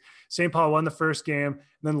evaluation series. St. Paul won the first game, and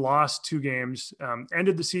then lost 2 games,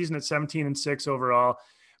 ended the season at 17-6 overall.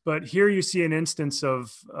 But here you see an instance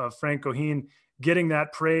of Frank Goheen getting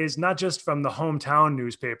that praise, not just from the hometown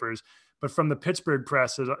newspapers, but from the Pittsburgh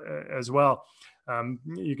press as well.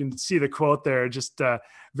 You can see the quote there, just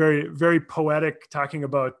very, very poetic, talking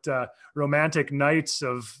about romantic nights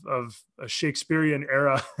of a Shakespearean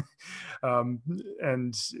era, and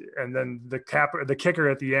then the kicker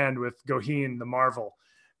at the end with Goheen, the marvel,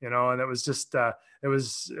 and it was just it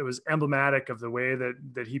was emblematic of the way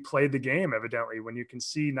that he played the game. Evidently, when you can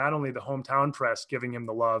see not only the hometown press giving him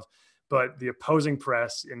the love, but the opposing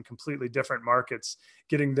press in completely different markets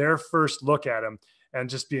getting their first look at him and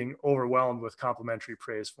just being overwhelmed with complimentary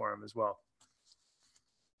praise for him as well.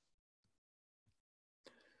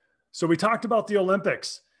 So we talked about the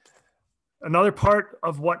Olympics. Another part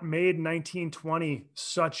of what made 1920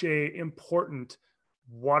 such an important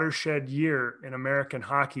watershed year in American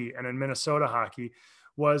hockey and in Minnesota hockey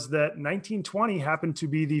was that 1920 happened to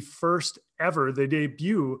be the first ever, the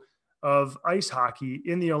debut of ice hockey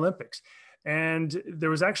in the Olympics. And there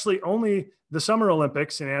was actually only the Summer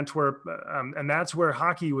Olympics in Antwerp, and that's where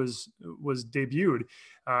hockey was debuted.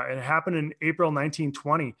 It happened in April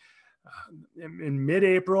 1920. In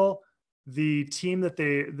mid-April, the team that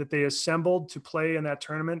they assembled to play in that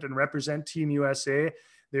tournament and represent Team USA,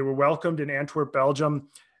 They were welcomed in Antwerp, Belgium,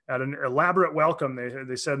 at an elaborate welcome,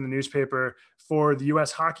 they said in the newspaper, for the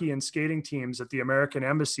U.S. hockey and skating teams at the American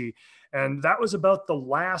Embassy. And that was about the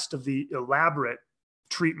last of the elaborate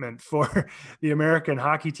treatment for the American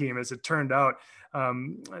hockey team, as it turned out.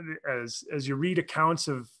 As you read accounts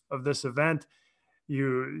of this event,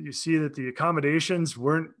 you see that the accommodations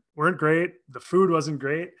weren't great, the food wasn't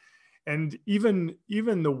great, and even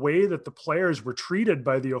the way that the players were treated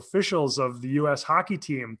by the officials of the U.S. hockey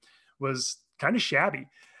team was kind of shabby.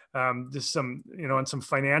 Just some, in some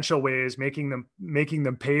financial ways, making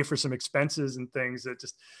them pay for some expenses and things that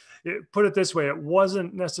just, put it this way, it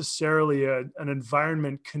wasn't necessarily an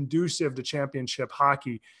environment conducive to championship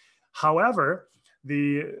hockey. However,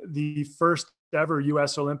 the first ever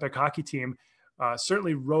U.S. Olympic hockey team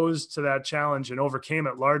certainly rose to that challenge and overcame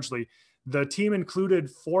it largely. The team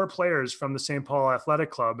included 4 players from the St. Paul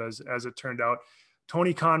Athletic Club, as it turned out: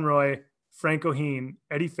 Tony Conroy, Frank O'Heen,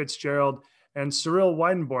 Eddie Fitzgerald, and Cyril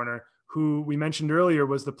Weidenborner, who we mentioned earlier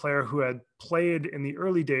was the player who had played in the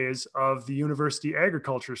early days of the University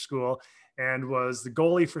Agriculture School and was the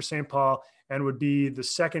goalie for St. Paul and would be the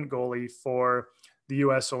second goalie for the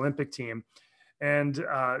U.S. Olympic team. And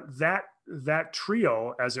that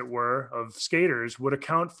trio, as it were, of skaters would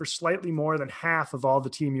account for slightly more than half of all the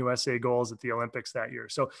Team USA goals at the Olympics that year.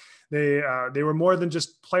 So they were more than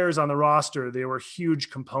just players on the roster. They were huge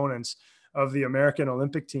components of the American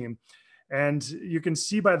Olympic team. And you can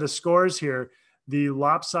see by the scores here, the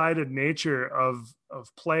lopsided nature of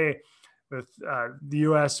play, with the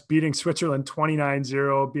U.S. beating Switzerland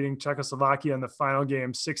 29-0, beating Czechoslovakia in the final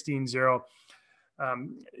game 16-0.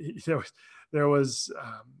 There was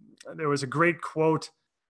a great quote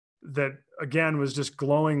that, again, was just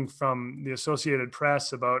glowing from the Associated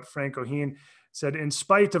Press about Frank O'Heen. It said, "In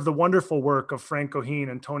spite of the wonderful work of Frank O'Heen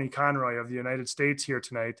and Tony Conroy of the United States here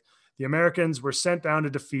tonight, the Americans were sent down to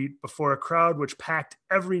defeat before a crowd which packed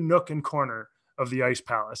every nook and corner of the Ice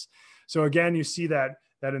Palace." So again, you see that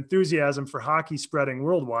enthusiasm for hockey spreading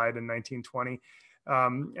worldwide in 1920,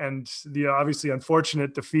 and the obviously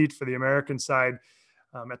unfortunate defeat for the American side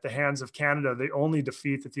at the hands of Canada, the only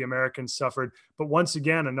defeat that the Americans suffered. But once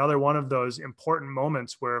again, another one of those important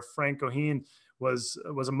moments where Frank O'Heen was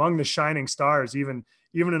among the shining stars, even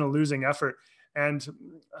in a losing effort. And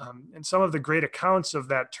in some of the great accounts of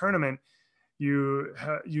that tournament, you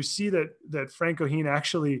see that Frank O'Heen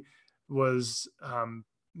actually was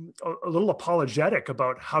a little apologetic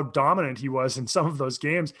about how dominant he was in some of those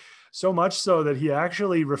games, so much so that he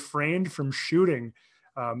actually refrained from shooting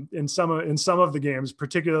in some of the games,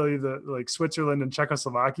 particularly the like Switzerland and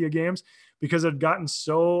Czechoslovakia games, because it had gotten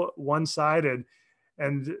so one-sided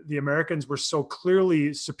and the Americans were so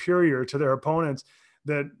clearly superior to their opponents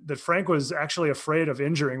that Frank was actually afraid of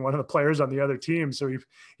injuring one of the players on the other team. So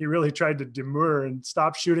he really tried to demur and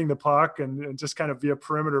stop shooting the puck and just kind of be a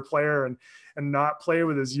perimeter player and not play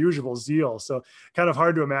with his usual zeal. So kind of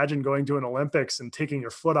hard to imagine going to an Olympics and taking your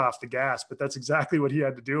foot off the gas, but that's exactly what he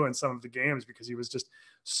had to do in some of the games because he was just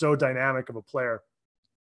so dynamic of a player.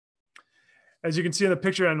 As you can see in the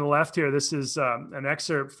picture on the left here, this is an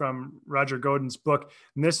excerpt from Roger Godin's book.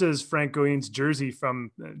 And this is Frank O'Heen's jersey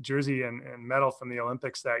and medal from the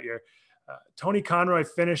Olympics that year. Tony Conroy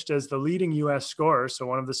finished as the leading U.S. scorer. So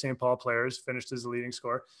one of the St. Paul players finished as the leading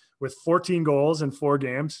scorer with 14 goals in 4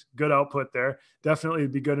 games. Good output there. Definitely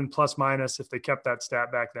would be good in plus minus if they kept that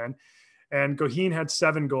stat back then. And O'Heen had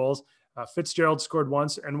 7 goals. Fitzgerald scored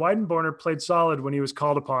once, and Weidenborner played solid when he was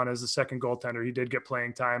called upon as the second goaltender. He did get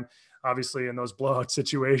playing time. Obviously, in those blowout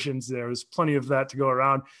situations, there was plenty of that to go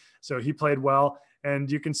around. So he played well,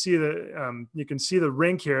 and you can see the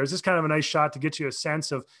rink here. It's just kind of a nice shot to get you a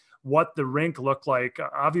sense of what the rink looked like.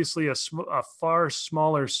 Obviously, a far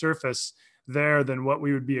smaller surface there than what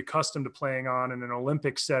we would be accustomed to playing on in an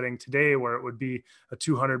Olympic setting today, where it would be a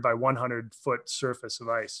 200 by 100 foot surface of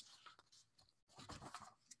ice.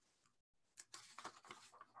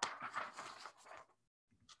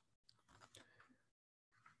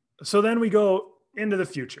 So then we go into the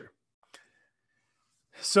future.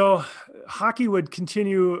 So hockey would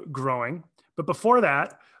continue growing, but before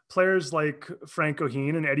that, players like Frank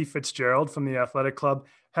O'Heen and Eddie Fitzgerald from the athletic club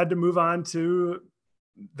had to move on to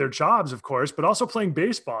their jobs, of course, but also playing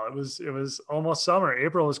baseball. It was almost summer.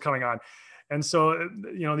 April was coming on. And so,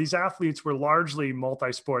 these athletes were largely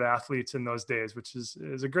multi-sport athletes in those days, which is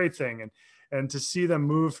a great thing. And to see them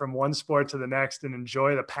move from one sport to the next and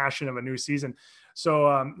enjoy the passion of a new season.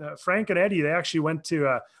 So Frank and Eddie, they actually went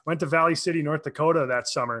to Valley City, North Dakota that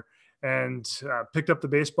summer and picked up the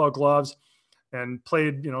baseball gloves and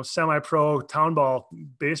played, semi-pro town ball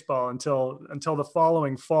baseball until the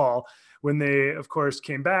following fall, when they, of course,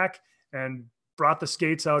 came back and brought the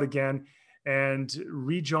skates out again and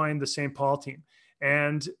rejoined the St. Paul team.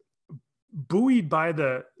 And buoyed by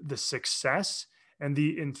the success and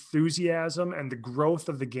the enthusiasm and the growth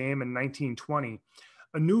of the game in 1920,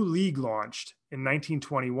 a new league launched in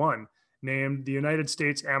 1921 named the United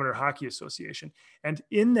States Amateur Hockey Association. And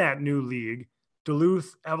in that new league,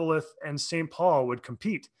 Duluth, Eveleth, and St. Paul would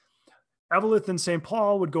compete. Eveleth and St.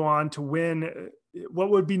 Paul would go on to win what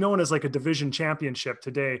would be known as like a division championship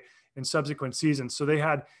today in subsequent seasons. So they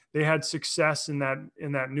had success in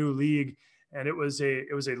that new league, and it was a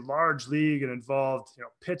large league and involved, you know,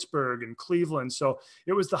 Pittsburgh and Cleveland. So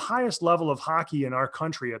it was the highest level of hockey in our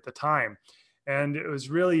country at the time. And it was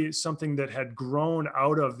really something that had grown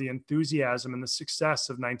out of the enthusiasm and the success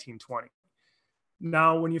of 1920.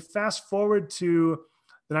 Now, when you fast forward to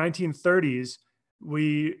the 1930s,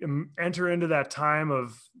 we enter into that time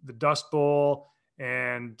of the Dust Bowl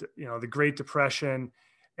and, you know, the Great Depression,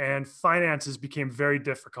 and finances became very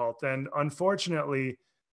difficult. And unfortunately,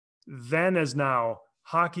 then as now,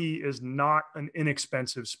 hockey is not an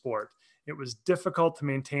inexpensive sport. It was difficult to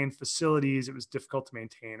maintain facilities. It was difficult to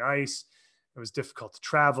maintain ice. It was difficult to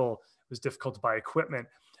travel. It was difficult to buy equipment.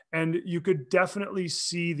 And you could definitely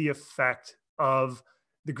see the effect of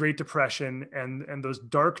the Great Depression and those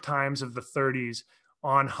dark times of the 30s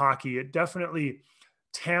on hockey. It definitely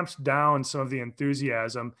tamped down some of the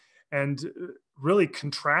enthusiasm and really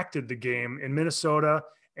contracted the game in Minnesota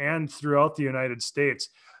and throughout the United States.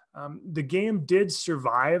 The game did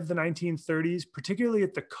survive the 1930s, particularly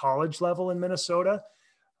at the college level in Minnesota,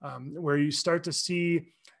 where you start to see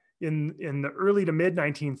in the early to mid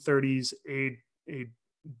 1930s, a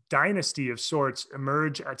dynasty of sorts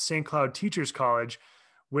emerge at St. Cloud Teachers College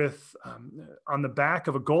with on the back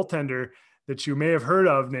of a goaltender that you may have heard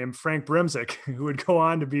of named Frank Brimzik, who would go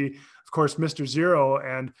on to be, of course, Mr. Zero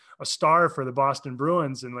and a star for the Boston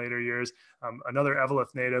Bruins in later years, another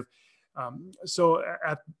Eveleth native. So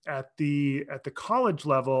at the college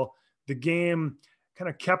level, the game kind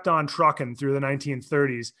of kept on trucking through the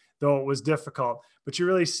 1930s, though it was difficult. But you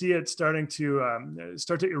really see it starting to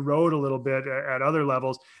erode a little bit at other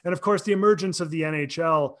levels. And of course, the emergence of the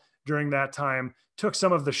NHL during that time took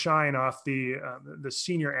some of the shine off the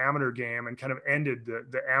senior amateur game and kind of ended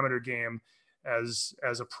the amateur game as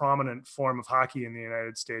a prominent form of hockey in the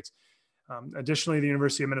United States. Additionally, the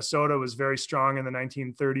University of Minnesota was very strong in the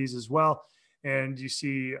 1930s as well. And you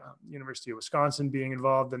see University of Wisconsin being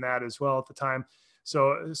involved in that as well at the time.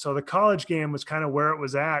 So the college game was kind of where it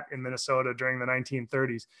was at in Minnesota during the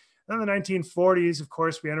 1930s. Then the 1940s, of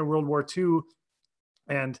course, we enter World War II,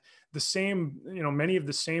 and the same, many of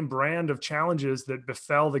the same brand of challenges that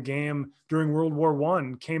befell the game during World War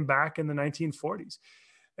I came back in the 1940s.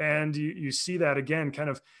 And you see that again, kind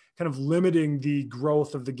of limiting the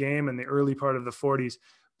growth of the game in the early part of the 40s.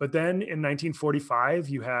 But then in 1945,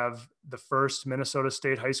 you have the first Minnesota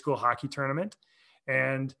State High School hockey tournament,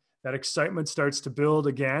 and that excitement starts to build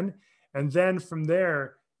again. And then from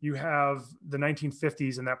there, you have the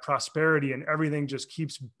 1950s and that prosperity, and everything just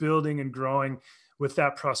keeps building and growing with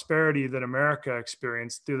that prosperity that America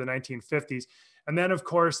experienced through the 1950s. And then, of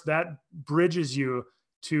course, that bridges you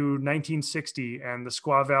to 1960 and the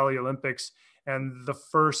Squaw Valley Olympics and the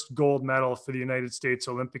first gold medal for the United States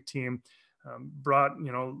Olympic team, brought,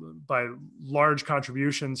 by large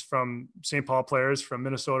contributions from St. Paul players, from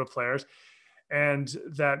Minnesota players. And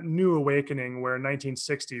that new awakening where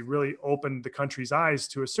 1960 really opened the country's eyes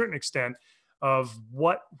to a certain extent of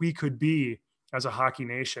what we could be as a hockey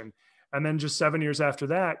nation. And then just 7 years after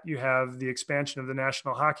that, you have the expansion of the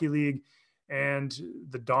National Hockey League and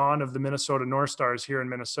the dawn of the Minnesota North Stars here in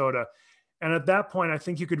Minnesota. And at that point, I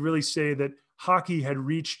think you could really say that hockey had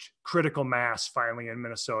reached critical mass finally in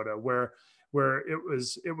Minnesota, where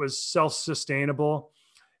it was self-sustainable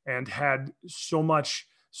and had so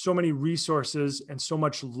many resources and so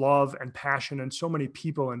much love and passion and so many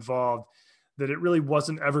people involved that it really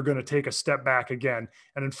wasn't ever going to take a step back again.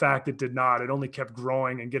 And in fact, it did not. It only kept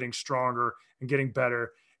growing and getting stronger and getting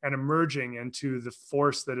better and emerging into the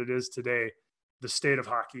force that it is today, the state of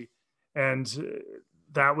hockey. And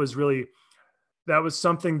that was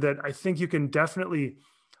something that I think you can definitely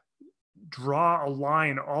draw a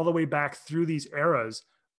line all the way back through these eras.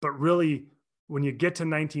 But really, when you get to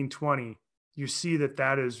 1920, you see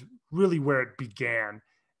that is really where it began.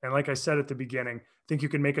 And like I said at the beginning, I think you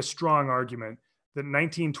can make a strong argument that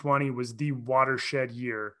 1920 was the watershed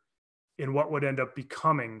year in what would end up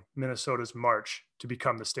becoming Minnesota's march to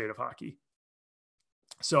become the state of hockey.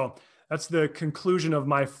 So that's the conclusion of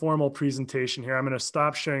my formal presentation here. I'm going to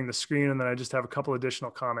stop sharing the screen, and then I just have a couple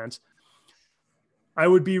additional comments. I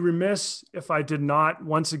would be remiss if I did not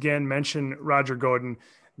once again mention Roger Godin.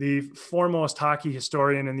 the foremost hockey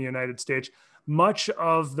historian in the United States. Much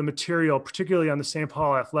of the material, particularly on the St.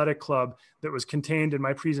 Paul Athletic Club, that was contained in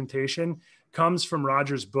my presentation comes from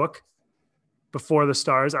Roger's book, Before the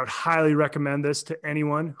Stars. I would highly recommend this to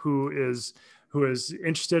anyone who is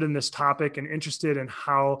interested in this topic and interested in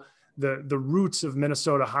how the roots of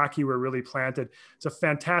Minnesota hockey were really planted. It's a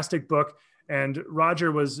fantastic book. And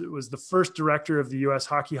Roger was the first director of the U.S.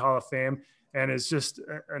 Hockey Hall of Fame and is just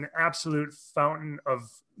an absolute fountain of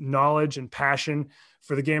knowledge and passion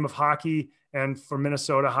for the game of hockey and for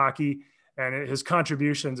Minnesota hockey. And his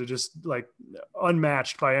contributions are just like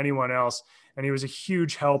unmatched by anyone else. And he was a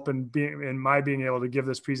huge help in my being able to give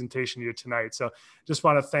this presentation to you tonight. So just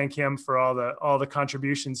want to thank him for all the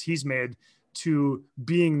contributions he's made to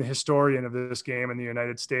being the historian of this game in the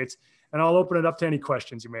United States. And I'll open it up to any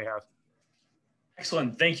questions you may have.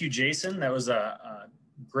 Excellent. Thank you, Jayson. That was a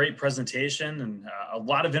great presentation and a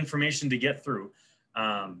lot of information to get through.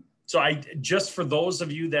 So just for those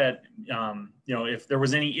of you that, if there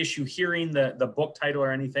was any issue hearing the book title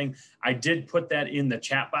or anything, I did put that in the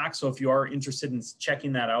chat box. So if you are interested in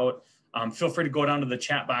checking that out, feel free to go down to the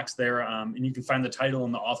chat box there and you can find the title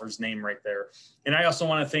and the author's name right there. And I also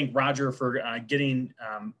want to thank Roger for getting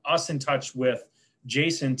us in touch with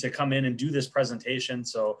Jayson to come in and do this presentation.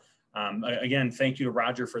 So again, thank you to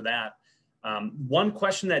Roger for that. One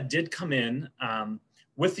question that did come in,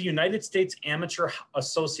 with the United States Amateur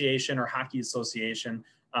Association or Hockey Association,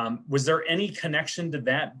 was there any connection to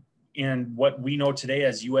that and what we know today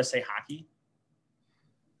as USA Hockey?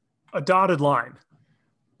 A dotted line.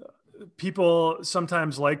 People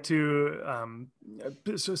sometimes like to,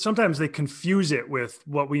 sometimes they confuse it with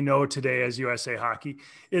what we know today as USA Hockey.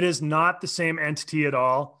 It is not the same entity at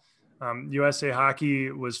all. USA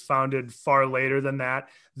Hockey was founded far later than that.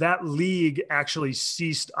 That league actually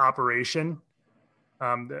ceased operation.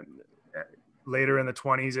 Later in the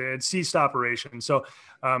 20s, it ceased operation. So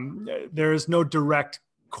there is no direct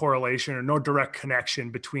correlation or no direct connection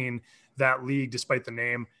between that league, despite the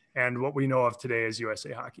name, and what we know of today as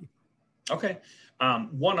USA Hockey. Okay.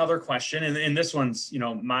 One other question, and this one's,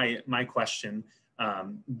 my question.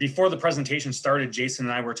 Before the presentation started, Jayson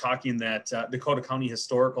and I were talking that Dakota County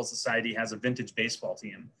Historical Society has a vintage baseball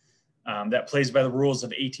team that plays by the rules of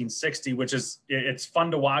 1860, which it's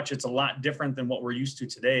fun to watch. It's a lot different than what we're used to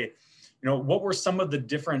today. What were some of the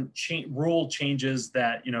different rule changes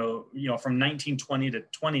that, from 1920 to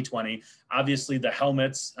 2020? Obviously the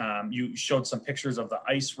helmets, you showed some pictures of the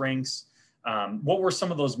ice rinks. What were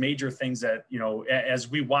some of those major things that, as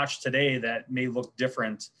we watch today that may look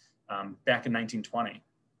different back in 1920?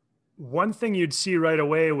 One thing you'd see right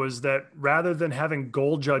away was that rather than having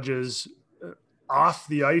goal judges off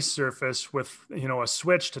the ice surface with, a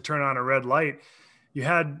switch to turn on a red light, you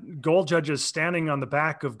had goal judges standing on the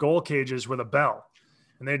back of goal cages with a bell,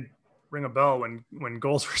 and they'd ring a bell when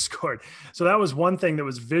goals were scored. So that was one thing that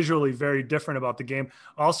was visually very different about the game.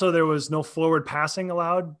 Also, there was no forward passing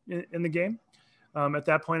allowed in the game at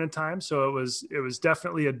that point in time. So it was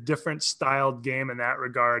definitely a different styled game in that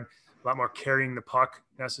regard. A lot more carrying the puck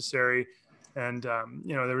necessary. And,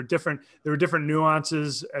 there were different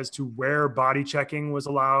nuances as to where body checking was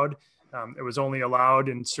allowed. It was only allowed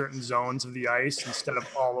in certain zones of the ice instead of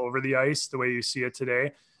all over the ice, the way you see it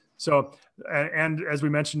today. So, and as we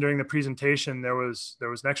mentioned during the presentation, there was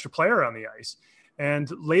an extra player on the ice.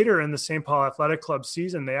 And later in the St. Paul Athletic Club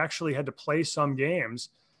season, they actually had to play some games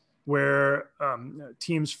where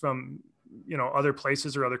teams from, other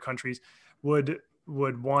places or other countries would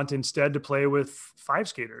want instead to play with five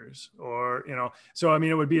skaters or, so,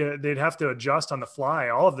 it would be they'd have to adjust on the fly.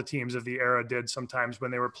 All of the teams of the era did sometimes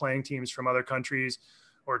when they were playing teams from other countries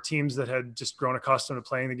or teams that had just grown accustomed to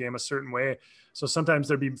playing the game a certain way. So sometimes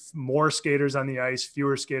there'd be more skaters on the ice,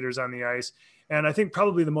 fewer skaters on the ice. And I think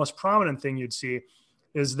probably the most prominent thing you'd see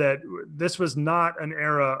is that this was not an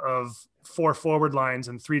era of 4 forward lines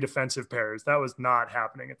and 3 defensive pairs. That was not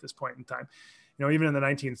happening at this point in time. Even in the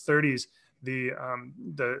 1930s,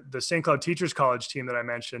 the St. Cloud Teachers College team that I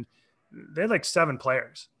mentioned, they had like 7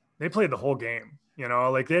 players. They played the whole game, they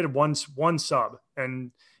had one sub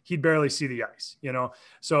and he'd barely see the ice,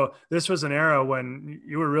 So this was an era when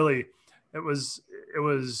you were really, it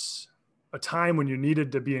was a time when you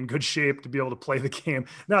needed to be in good shape to be able to play the game.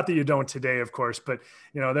 Not that you don't today, of course, but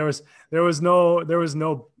there was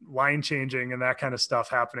no line changing and that kind of stuff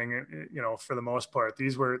happening, for the most part.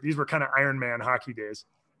 These were kind of Iron Man hockey days.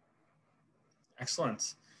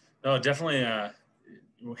 Excellent. No, definitely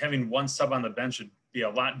having one sub on the bench would be a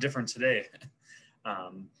lot different today.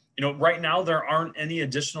 Right now there aren't any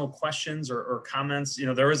additional questions or comments.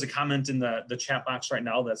 There is a comment in the chat box right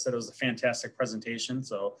now that said it was a fantastic presentation.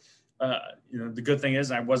 So the good thing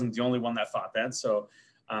is I wasn't the only one that thought that. So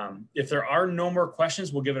if there are no more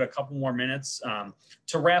questions, we'll give it a couple more minutes.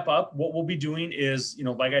 To wrap up, what we'll be doing is,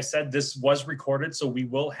 like I said, this was recorded, so we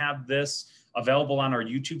will have this available on our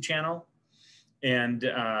YouTube channel. And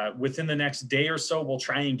within the next day or so, we'll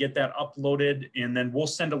try and get that uploaded, and then we'll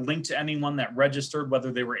send a link to anyone that registered,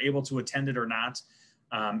 whether they were able to attend it or not.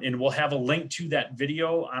 And we'll have a link to that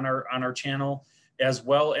video on our channel, as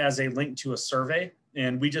well as a link to a survey.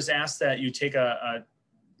 And we just ask that you take a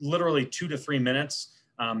literally 2 to 3 minutes.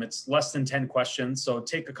 It's less than 10 questions. So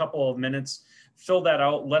take a couple of minutes, fill that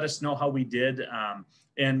out, let us know how we did.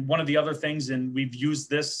 And one of the other things, and we've used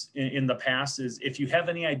this in the past, is if you have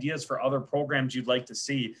any ideas for other programs you'd like to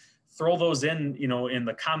see, throw those in, in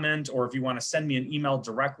the comment, or if you want to send me an email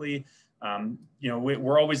directly.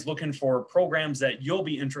 We're always looking for programs that you'll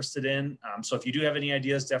be interested in. So if you do have any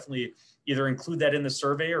ideas, definitely either include that in the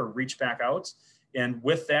survey or reach back out. And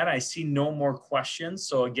with that, I see no more questions.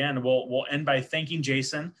 So again, we'll end by thanking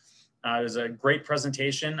Jayson. It was a great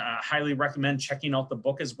presentation. I highly recommend checking out the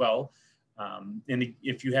book as well. And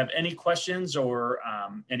if you have any questions or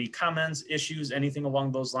any comments, issues, anything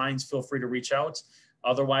along those lines, feel free to reach out.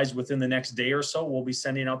 Otherwise, within the next day or so, we'll be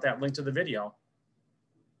sending out that link to the video.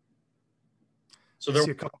 So there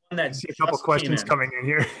I see a couple questions coming in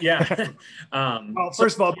here. Yeah. Well,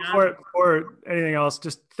 first of all, before anything else,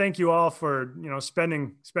 just thank you all for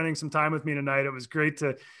spending some time with me tonight. It was great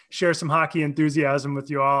to share some hockey enthusiasm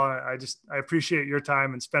with you all. I appreciate your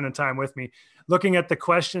time and spending time with me. Looking at the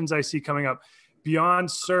questions I see coming up,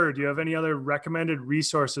 beyond SIR, do you have any other recommended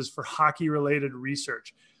resources for hockey-related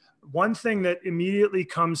research? One thing that immediately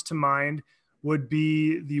comes to mind would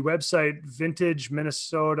be the website Vintage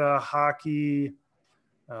Minnesota Hockey.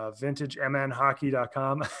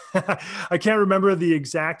 VintageMNHockey.com. I can't remember the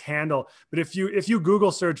exact handle, but if you Google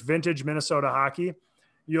search Vintage Minnesota Hockey,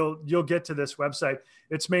 you'll get to this website.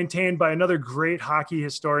 It's maintained by another great hockey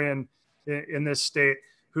historian in this state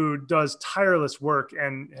who does tireless work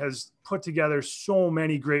and has put together so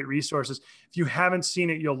many great resources. If you haven't seen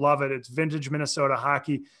it, you'll love it. It's Vintage Minnesota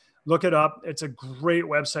Hockey. Look it up. It's a great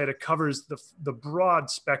website. It covers the broad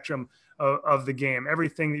spectrum of the game.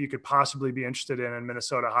 Everything that you could possibly be interested in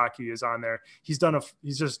Minnesota hockey is on there. He's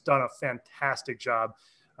just done a fantastic job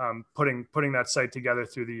putting that site together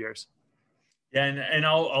through the years. Yeah, and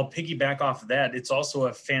I'll piggyback off of that. It's also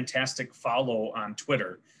a fantastic follow on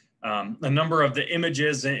Twitter. A number of the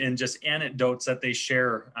images and just anecdotes that they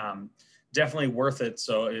share, definitely worth it.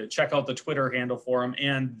 So check out the Twitter handle for them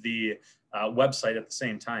and the website at the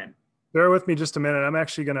same time. Bear with me just a minute. I'm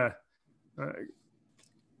actually gonna.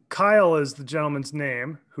 Kyle is the gentleman's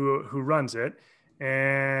name who runs it,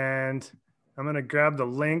 and I'm gonna grab the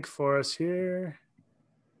link for us here.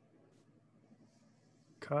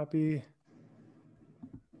 Copy,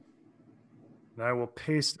 and I will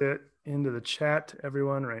paste it into the chat to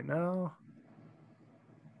everyone right now.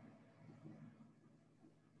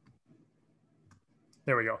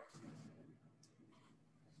 There we go.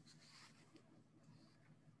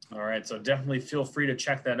 All right, so definitely feel free to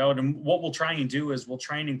check that out. And what we'll try and do is we'll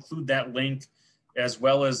try and include that link as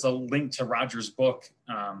well as a link to Roger's book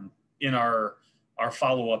in our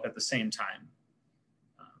follow-up at the same time.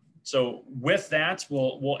 So with that,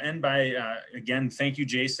 we'll end by, again, thank you,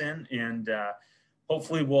 Jayson. And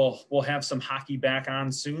hopefully we'll have some hockey back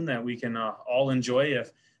on soon that we can all enjoy.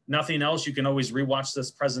 If nothing else, you can always rewatch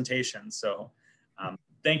this presentation. So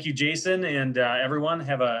thank you, Jayson, and everyone.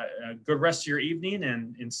 Have a good rest of your evening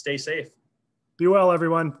and stay safe. Be well,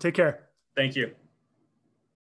 everyone. Take care. Thank you.